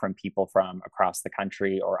week from people from across the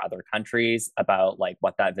country or other countries about like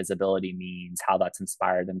what that visibility means, how that's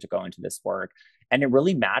inspired them to go into this work. And it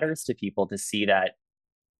really matters to people to see that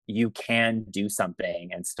you can do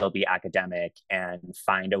something and still be academic and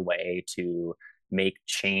find a way to make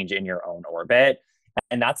change in your own orbit.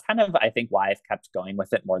 And that's kind of, I think, why I've kept going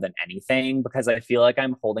with it more than anything, because I feel like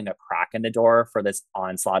I'm holding a crack in the door for this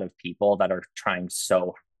onslaught of people that are trying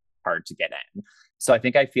so hard to get in. So I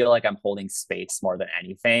think I feel like I'm holding space more than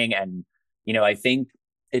anything. And, I think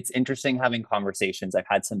it's interesting having conversations. I've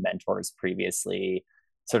had some mentors previously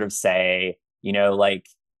sort of say, like,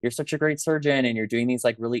 you're such a great surgeon and you're doing these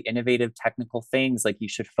like really innovative technical things. Like you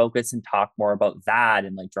should focus and talk more about that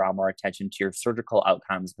and like draw more attention to your surgical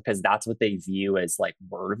outcomes, because that's what they view as like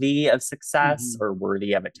worthy of success or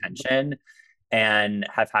worthy of attention. And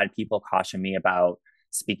have had people caution me about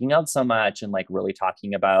speaking out so much and like really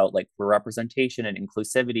talking about like representation and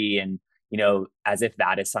inclusivity, and as if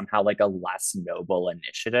that is somehow like a less noble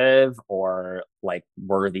initiative or like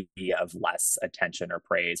worthy of less attention or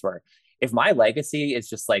praise. Where if my legacy is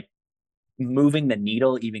just like moving the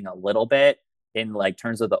needle even a little bit in like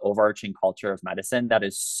terms of the overarching culture of medicine, that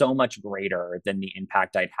is so much greater than the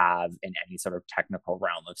impact I'd have in any sort of technical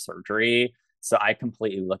realm of surgery. So I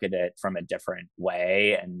completely look at it from a different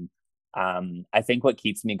way. And I think what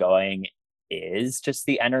keeps me going is just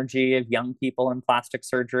the energy of young people in plastic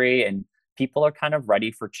surgery, and people are kind of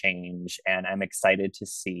ready for change. And I'm excited to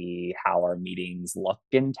see how our meetings look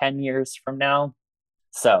in 10 years from now.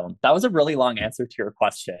 So that was a really long answer to your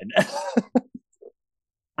question.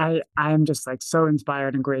 I'm just like so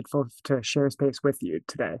inspired and grateful to share space with you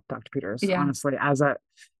today, Dr. Peters. Yeah. Honestly, as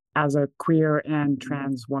a queer and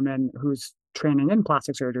trans woman who's training in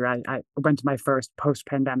plastic surgery, I went to my first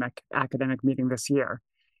post-pandemic academic meeting this year,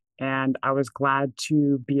 and I was glad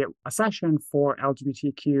to be at a session for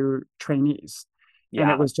LGBTQ trainees. Yeah.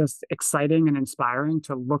 And it was just exciting and inspiring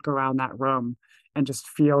to look around that room and just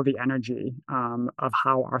feel the energy of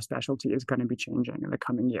how our specialty is going to be changing in the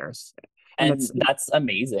coming years. And that's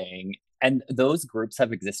amazing. And those groups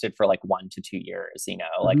have existed for like 1 to 2 years,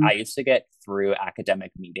 like I used to get through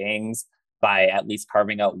academic meetings by at least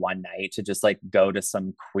carving out one night to just like go to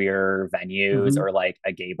some queer venues or like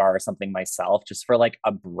a gay bar or something myself, just for like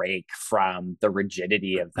a break from the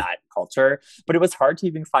rigidity of that culture. But it was hard to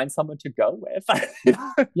even find someone to go with.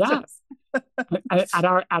 Yeah. At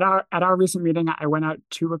our recent meeting, I went out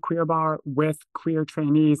to a queer bar with queer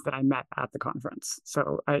trainees that I met at the conference.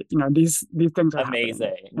 So these things are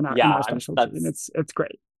amazing in our specialty, and it's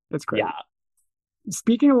great. It's great. Yeah.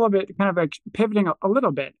 Speaking a little bit, kind of like pivoting a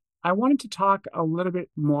little bit, I wanted to talk a little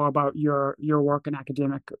bit more about your work in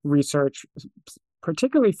academic research,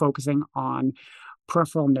 particularly focusing on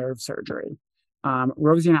peripheral nerve surgery.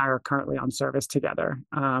 Rosie and I are currently on service together,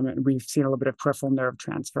 and we've seen a little bit of peripheral nerve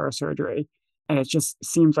transfer surgery, and it just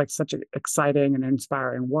seems like such an exciting and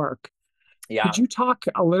inspiring work. Yeah. Could you talk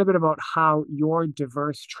a little bit about how your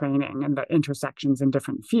diverse training and the intersections in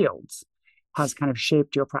different fields has kind of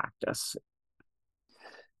shaped your practice?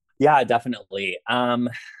 Yeah, definitely.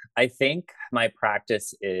 I think my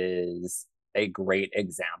practice is a great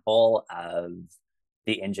example of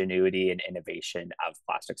the ingenuity and innovation of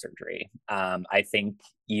plastic surgery. I think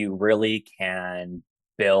you really can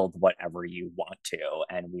build whatever you want to,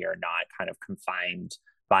 and we are not kind of confined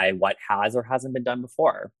by what has or hasn't been done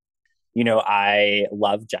before. I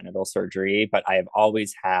love genital surgery, but I have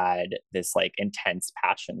always had this like intense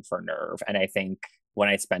passion for nerve. And I think when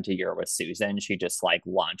I spent a year with Susan, she just like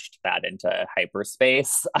launched that into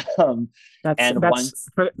hyperspace. That's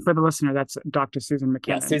for the listener, that's Dr. Susan McKinnon.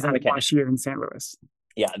 Yeah, Susan McKinnon. OHSU in St. Louis.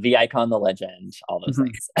 Yeah, the icon, the legend, all those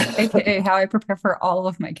things. AKA how I prepare for all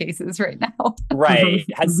of my cases right now. Right.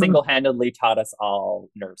 Has single-handedly taught us all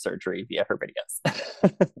nerve surgery via her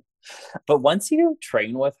videos. But once you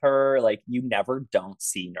train with her, like you never don't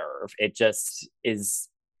see nerve. It just is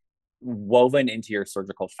woven into your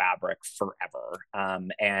surgical fabric forever.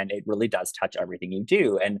 And it really does touch everything you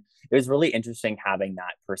do. And it was really interesting having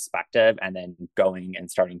that perspective and then going and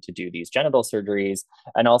starting to do these genital surgeries,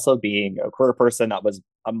 and also being a queer person that was,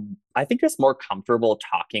 I think, just more comfortable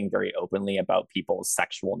talking very openly about people's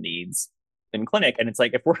sexual needs in clinic. And it's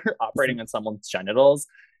like, if we're operating on someone's genitals,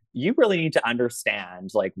 you really need to understand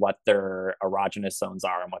like what their erogenous zones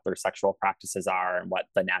are and what their sexual practices are and what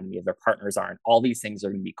the anatomy of their partners are. And all these things are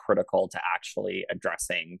going to be critical to actually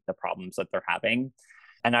addressing the problems that they're having.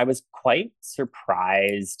 And I was quite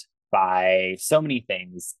surprised by so many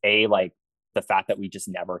things. Like the fact that we just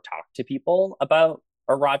never talk to people about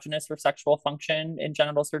erogenous or sexual function in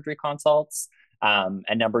genital surgery consults. And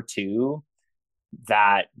number two,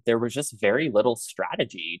 that there was just very little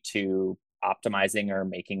strategy to optimizing or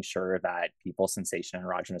making sure that people's sensation and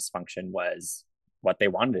erogenous function was what they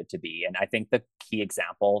wanted it to be. And I think the key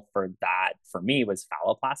example for that for me was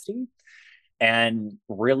phalloplasty. And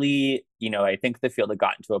really, I think the field had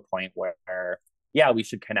gotten to a point where, yeah, we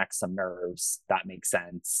should connect some nerves. That makes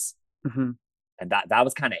sense. And that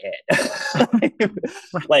was kind of it.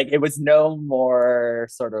 Like it was no more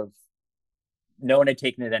sort of, no one had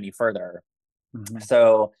taken it any further.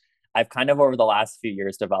 So I've kind of over the last few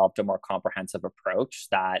years developed a more comprehensive approach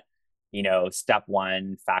that, step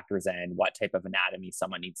one factors in what type of anatomy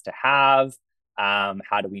someone needs to have.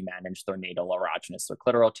 How do we manage their natal erogenous or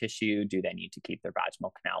clitoral tissue? Do they need to keep their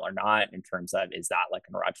vaginal canal or not, in terms of, is that like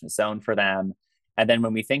an erogenous zone for them? And then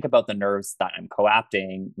when we think about the nerves that I'm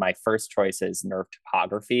coapting, my first choice is nerve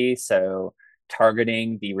topography. So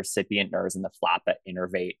targeting the recipient nerves in the flap that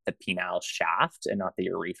innervate the penile shaft and not the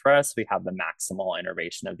urethra. So we have the maximal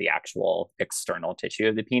innervation of the actual external tissue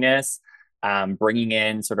of the penis. Bringing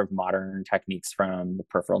in sort of modern techniques from the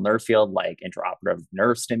peripheral nerve field, like intraoperative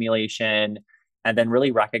nerve stimulation, and then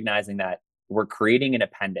really recognizing that we're creating an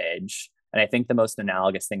appendage. And I think the most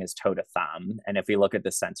analogous thing is toe to thumb. And if we look at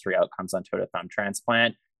the sensory outcomes on toe to thumb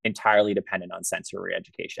transplant, entirely dependent on sensory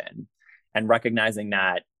education, and recognizing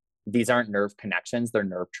that these aren't nerve connections, they're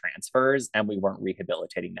nerve transfers, and we weren't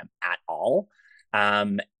rehabilitating them at all.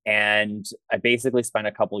 And I basically spent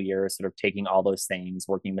a couple of years sort of taking all those things,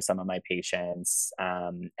 working with some of my patients,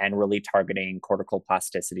 and really targeting cortical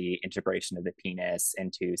plasticity, integration of the penis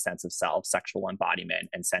into sense of self, sexual embodiment,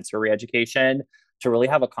 and sensory education, to really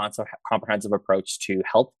have a comprehensive approach to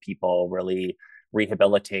help people really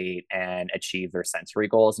rehabilitate and achieve their sensory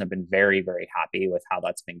goals. And I've been very, very happy with how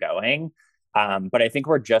that's been going. But I think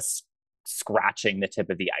we're just scratching the tip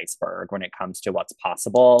of the iceberg when it comes to what's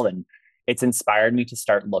possible. And it's inspired me to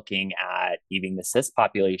start looking at even the cis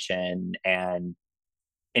population. And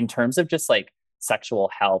in terms of just like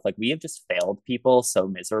sexual health, like we have just failed people so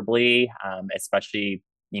miserably, especially,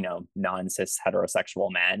 non-cis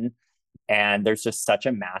heterosexual men. And there's just such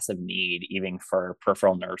a massive need, even for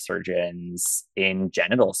peripheral nerve surgeons in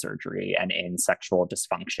genital surgery and in sexual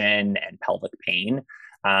dysfunction and pelvic pain.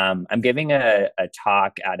 I'm giving a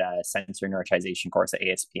talk at a sensory neurotization course at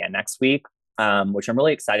ASPN next week, which I'm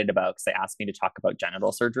really excited about because they asked me to talk about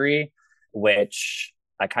genital surgery, which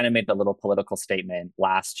I kind of made the little political statement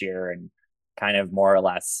last year and kind of more or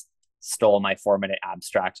less stole my 4-minute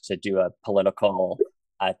abstract to do a political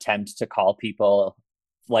attempt to call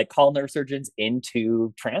nerve surgeons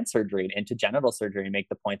into trans surgery and into genital surgery, and make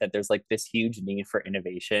the point that there's like this huge need for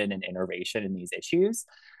innovation and innovation in these issues.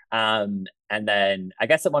 And then I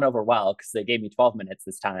guess it went over well because they gave me 12 minutes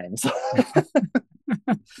this time. So,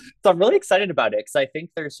 so I'm really excited about it because I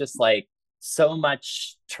think there's just like so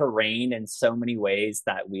much terrain and so many ways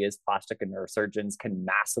that we as plastic and neurosurgeons can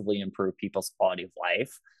massively improve people's quality of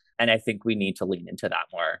life. And I think we need to lean into that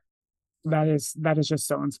more. That is just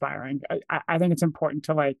so inspiring. I think it's important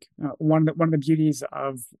to one of the beauties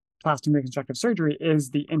of plastic reconstructive surgery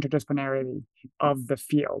is the interdisciplinarity of the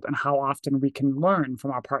field and how often we can learn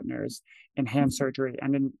from our partners in hand surgery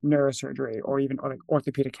and in neurosurgery, or even like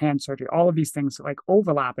orthopedic hand surgery. All of these things like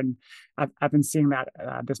overlap, and I've been seeing that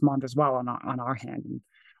this month as well on our hand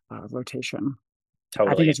rotation.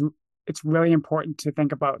 Totally. I think it's really important to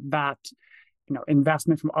think about that,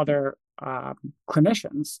 investment from other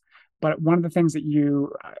clinicians. But one of the things that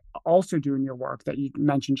you also do in your work that you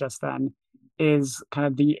mentioned just then is kind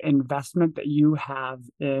of the investment that you have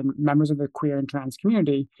in members of the queer and trans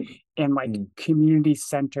community in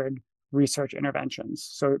community-centered research interventions.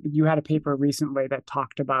 So you had a paper recently that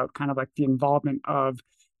talked about kind of like the involvement of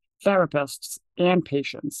therapists and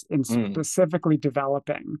patients in specifically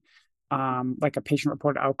developing like a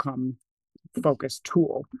patient-reported outcome focused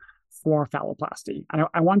tool for phalloplasty.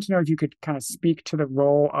 I want to know if you could kind of speak to the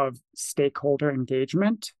role of stakeholder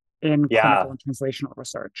engagement in clinical and translational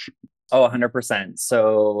research. Oh, 100%.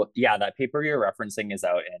 So yeah, that paper you're referencing is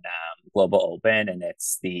out in Global Open, and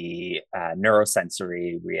it's the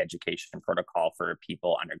neurosensory re-education protocol for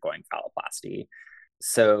people undergoing phalloplasty.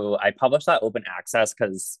 So I published that open access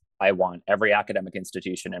because I want every academic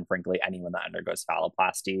institution, and frankly, anyone that undergoes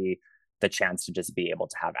phalloplasty, the chance to just be able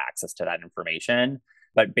to have access to that information.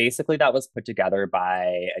 But basically that was put together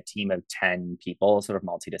by a team of 10 people, sort of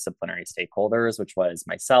multidisciplinary stakeholders, which was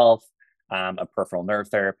myself, a peripheral nerve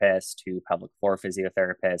therapist, 2 pelvic floor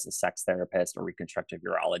physiotherapists, a sex therapist, a reconstructive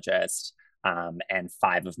urologist, and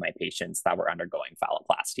 5 of my patients that were undergoing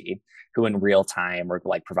phalloplasty, who in real time were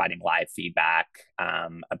like providing live feedback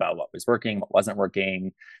about what was working, what wasn't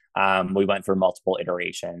working. We went through multiple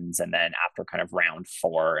iterations, and then after kind of round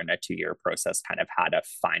 4 in a 2-year process, kind of had a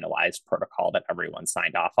finalized protocol that everyone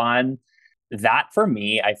signed off on. That for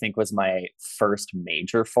me, I think was my first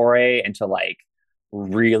major foray into like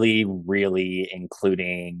really, really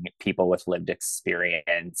including people with lived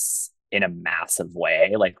experience in a massive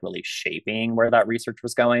way, like really shaping where that research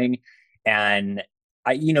was going. And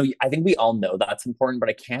I think we all know that's important, but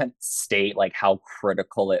I can't state like how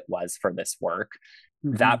critical it was for this work.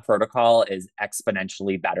 that protocol is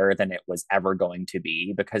exponentially better than it was ever going to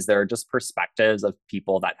be, because there are just perspectives of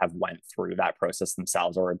people that have went through that process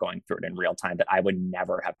themselves or are going through it in real time that I would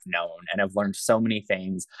never have known. And I've learned so many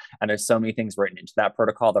things, and there's so many things written into that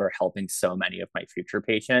protocol that are helping so many of my future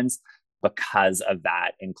patients because of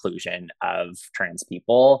that inclusion of trans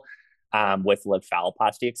people with lived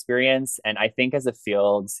phalloplasty experience. And I think as a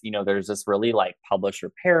field, there's this really like publish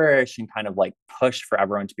or perish and kind of like push for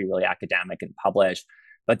everyone to be really academic and publish.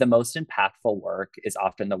 But the most impactful work is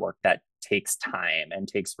often the work that takes time and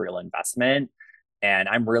takes real investment. And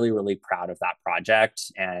I'm really, really proud of that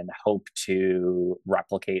project and hope to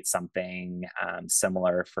replicate something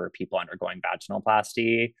similar for people undergoing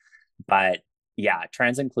vaginoplasty. But yeah,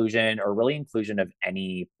 trans inclusion, or really inclusion of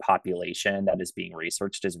any population that is being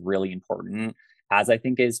researched, is really important, as I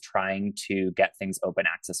think is trying to get things open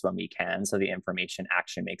access when we can, so the information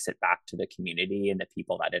actually makes it back to the community and the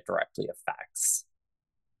people that it directly affects.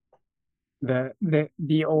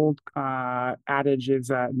 The old adage is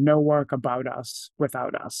no work about us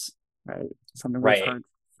without us, right? Something we've heard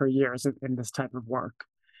for years in this type of work.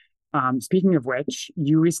 Speaking of which,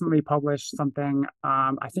 you recently published something,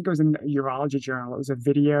 I think it was in the Urology Journal. It was a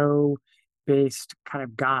video-based kind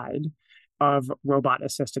of guide of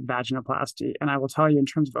robot-assisted vaginoplasty. And I will tell you, in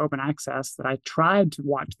terms of open access, that I tried to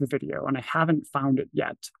watch the video and I haven't found it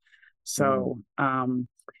yet. So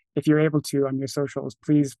if you're able to, on your socials,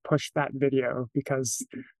 please push that video, because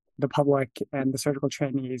the public and the surgical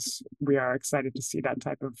trainees, we are excited to see that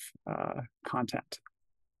type of content.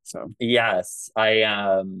 So yes,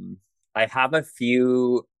 I have a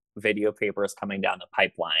few video papers coming down the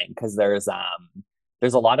pipeline, because there's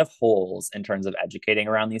a lot of holes in terms of educating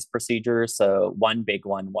around these procedures. So one big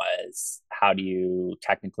one was, how do you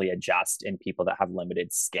technically adjust in people that have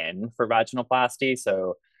limited skin for vaginoplasty?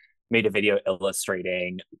 So made a video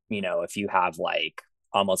illustrating, if you have like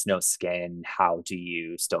almost no skin, how do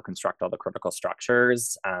you still construct all the critical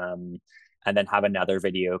structures? And then have another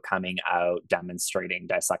video coming out demonstrating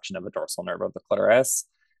dissection of a dorsal nerve of the clitoris.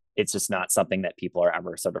 It's just not something that people are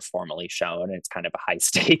ever sort of formally shown. It's kind of a high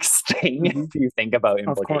stakes thing if you think about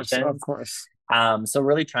implications. Of course. So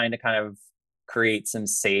really trying to kind of create some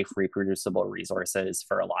safe, reproducible resources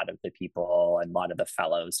for a lot of the people and a lot of the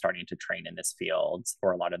fellows starting to train in this field,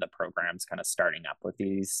 or a lot of the programs kind of starting up with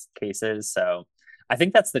these cases. So I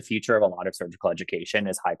think that's the future of a lot of surgical education,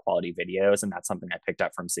 is high quality videos. And that's something I picked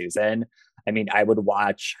up from Susan. I mean, I would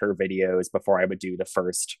watch her videos before I would do the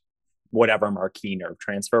first whatever marquee nerve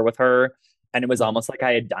transfer with her. And it was almost like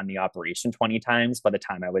I had done the operation 20 times by the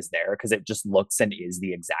time I was there, because it just looks and is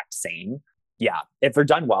the exact same. Yeah, if they're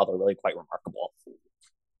done well, they're really quite remarkable.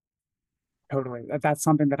 Totally. That's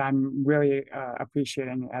something that I'm really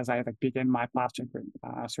appreciating as I begin my plastic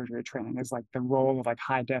surgery training, is like the role of like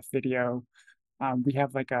high def video. We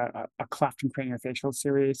have like a cleft and craniofacial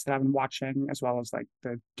series that I've been watching, as well as like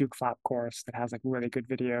the Duke Flap course that has like really good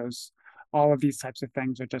videos. All of these types of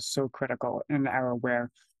things are just so critical in an era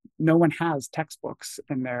where no one has textbooks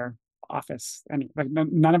in their office.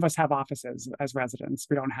 None of us have offices as residents.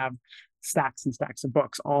 We don't have stacks and stacks of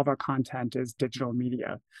books. All of our content is digital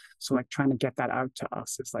media. So like trying to get that out to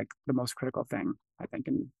us is like the most critical thing, I think,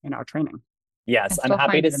 in our training. Yes, I'm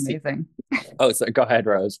happy to see. Amazing. Oh, so go ahead,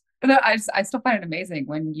 Rose. No, I still find it amazing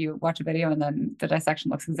when you watch a video and then the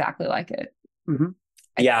dissection looks exactly like it. It's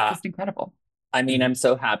just incredible. I mean, I'm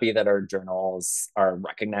so happy that our journals are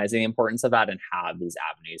recognizing the importance of that and have these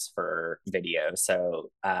avenues for video.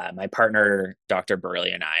 So my partner, Dr.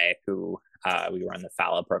 Burley, and I, who we run the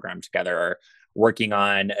Fallow program together, are working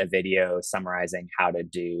on a video summarizing how to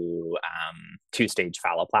do two-stage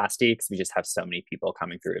phalloplasty, because we just have so many people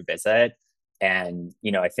coming through to visit. And,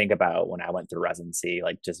 I think about when I went through residency,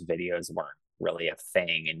 like just videos weren't really a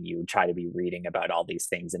thing. And you try to be reading about all these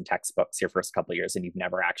things in textbooks your first couple of years, and you've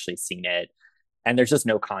never actually seen it. And there's just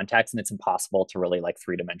no context, and it's impossible to really like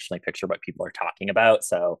three-dimensionally picture what people are talking about.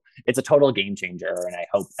 So it's a total game changer. And I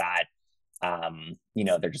hope that,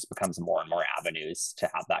 there just becomes more and more avenues to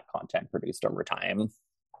have that content produced over time.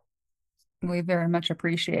 We very much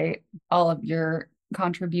appreciate all of your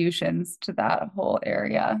contributions to that whole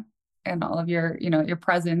area, and all of your, your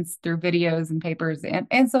presence through videos and papers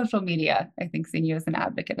and social media. I think seeing you as an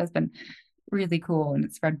advocate has been really cool, and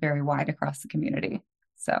it's spread very wide across the community.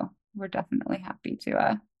 So we're definitely happy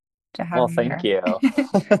to have well, you thank here. You.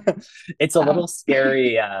 It's a little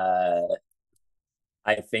scary, I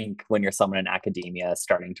think, when you're someone in academia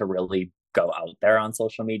starting to really go out there on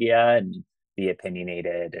social media and be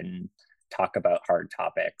opinionated and talk about hard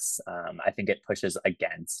topics. I think it pushes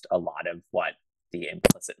against a lot of what the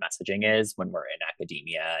implicit messaging is when we're in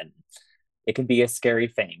academia. And it can be a scary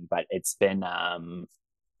thing, but it's been,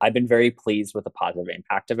 I've been very pleased with the positive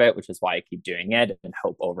impact of it, which is why I keep doing it and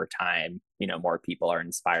hope over time, more people are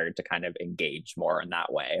inspired to kind of engage more in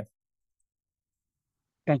that way.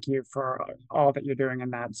 Thank you for all that you're doing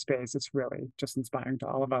in that space. It's really just inspiring to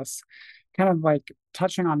all of us. Kind of like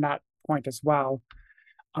touching on that point as well,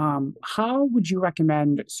 how would you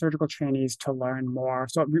recommend surgical trainees to learn more?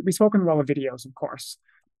 So we spoke in the role of videos, of course,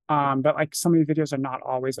 but like some of the videos are not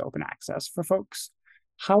always open access for folks.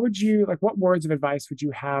 How would you, like, what words of advice would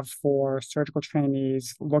you have for surgical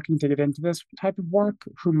trainees looking to get into this type of work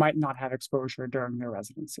who might not have exposure during their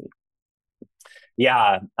residency?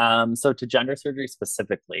 Yeah. So to gender surgery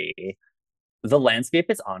specifically, the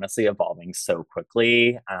landscape is honestly evolving so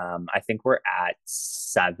quickly. I think we're at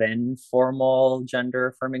 7 formal gender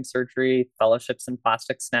affirming surgery fellowships in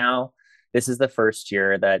plastics now. This is the first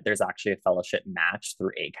year that there's actually a fellowship match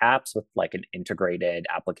through ACAPS with like an integrated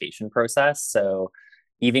application process. So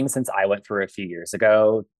even since I went through a few years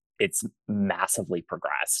ago, it's massively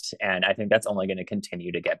progressed. And I think that's only going to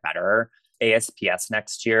continue to get better. ASPS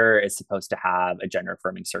next year is supposed to have a gender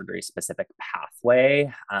affirming surgery specific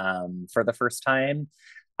pathway for the first time.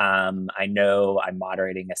 I know I'm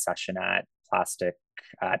moderating a session at Plastic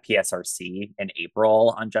PSRC in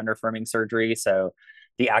April on gender affirming surgery. So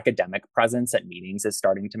the academic presence at meetings is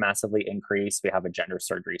starting to massively increase. We have a gender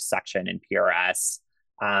surgery section in PRS.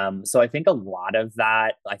 So I think a lot of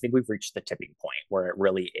that, I think we've reached the tipping point where it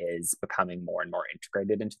really is becoming more and more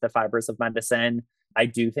integrated into the fibers of medicine. I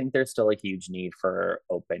do think there's still a huge need for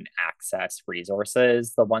open access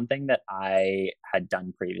resources. The one thing that I had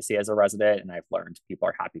done previously as a resident, and I've learned people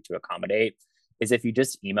are happy to accommodate, is if you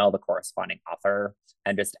just email the corresponding author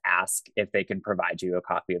and just ask if they can provide you a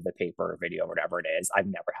copy of the paper or video, whatever it is. I've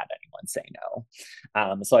never had anyone say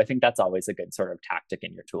no. So I think that's always a good sort of tactic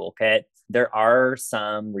in your toolkit. There are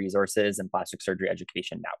some resources in Plastic Surgery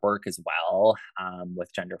Education Network as well,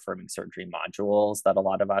 with gender affirming surgery modules that a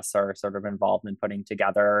lot of us are sort of involved in putting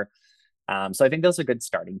together. So I think those are good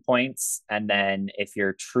starting points. And then if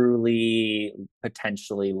you're truly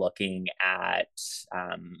potentially looking at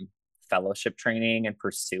fellowship training and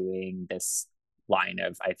pursuing this line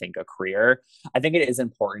of, I think, a career, I think it is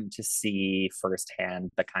important to see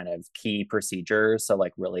firsthand the kind of key procedures. So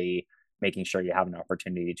like really making sure you have an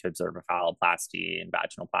opportunity to observe a phalloplasty and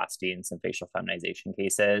vaginoplasty and some facial feminization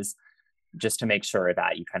cases, just to make sure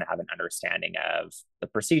that you kind of have an understanding of the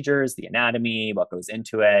procedures, the anatomy, what goes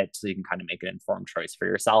into it, so you can kind of make an informed choice for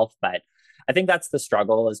yourself. But I think that's the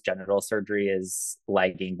struggle, is genital surgery is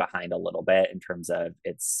lagging behind a little bit in terms of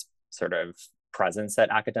its sort of presence at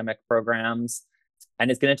academic programs. And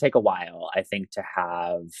it's going to take a while, I think, to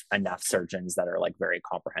have enough surgeons that are like very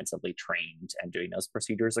comprehensively trained and doing those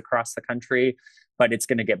procedures across the country, but it's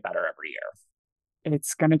going to get better every year.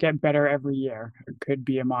 It's going to get better every year. It could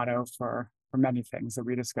be a motto for many things that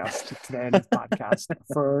we discussed today in this podcast,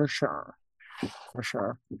 for sure. For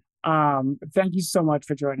sure. Thank you so much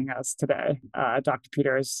for joining us today, Dr.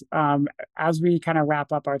 Peters. As we kind of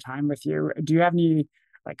wrap up our time with you, do you have any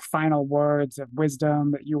like final words of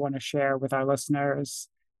wisdom that you want to share with our listeners?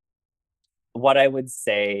 What I would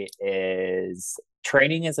say is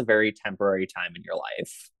training is a very temporary time in your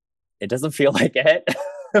life. It doesn't feel like it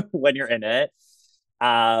when you're in it.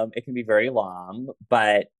 It can be very long,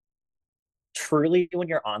 but truly when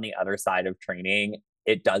you're on the other side of training,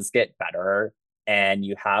 it does get better and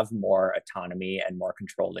you have more autonomy and more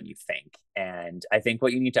control than you think. And I think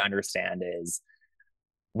what you need to understand is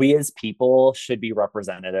we as people should be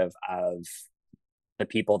representative of the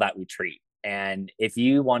people that we treat. And if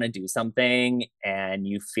you want to do something and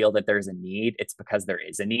you feel that there's a need, it's because there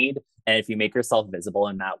is a need. And if you make yourself visible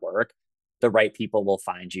in that work, the right people will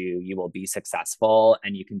find you, you will be successful,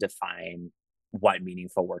 and you can define what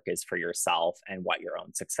meaningful work is for yourself and what your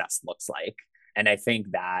own success looks like. And I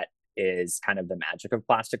think that is kind of the magic of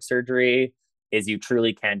plastic surgery, is you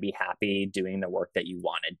truly can be happy doing the work that you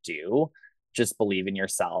want to do. Just believe in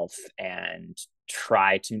yourself and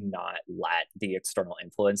try to not let the external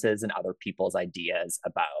influences and other people's ideas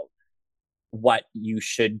about what you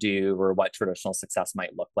should do or what traditional success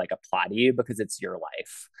might look like apply to you, because it's your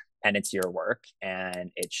life and it's your work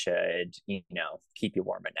and it should, keep you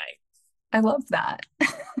warm at night. I love that.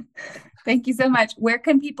 Thank you so much. Where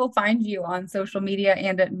can people find you on social media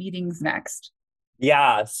and at meetings next?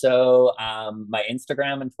 Yeah, so my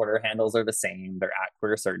Instagram and Twitter handles are the same. They're at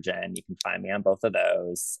Queer Surgeon. You can find me on both of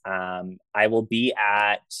those. I will be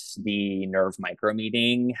at the Nerve Micro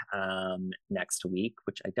meeting next week,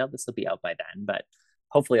 which I doubt this will be out by then, but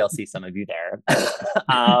hopefully I'll see some of you there.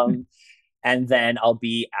 And then I'll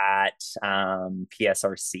be at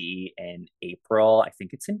PSRC in April. I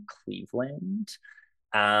think it's in Cleveland.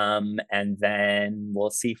 And then we'll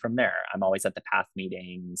see from there. I'm always at the PATH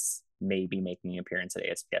meetings, maybe making an appearance at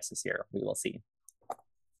ASPS this year. We will see.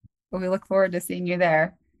 Well, we look forward to seeing you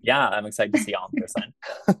there. Yeah, I'm excited to see y'all in person.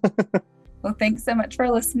 Well, thanks so much for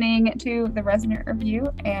listening to the Resident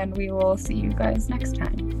Review, and we will see you guys next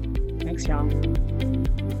time. Thanks, y'all.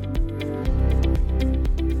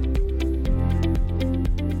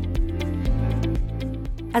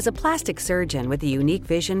 As a plastic surgeon with a unique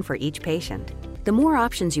vision for each patient, the more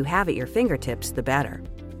options you have at your fingertips, the better.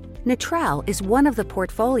 Natrel is one of the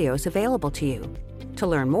portfolios available to you. To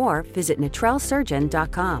learn more, visit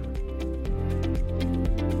natrelsurgeon.com.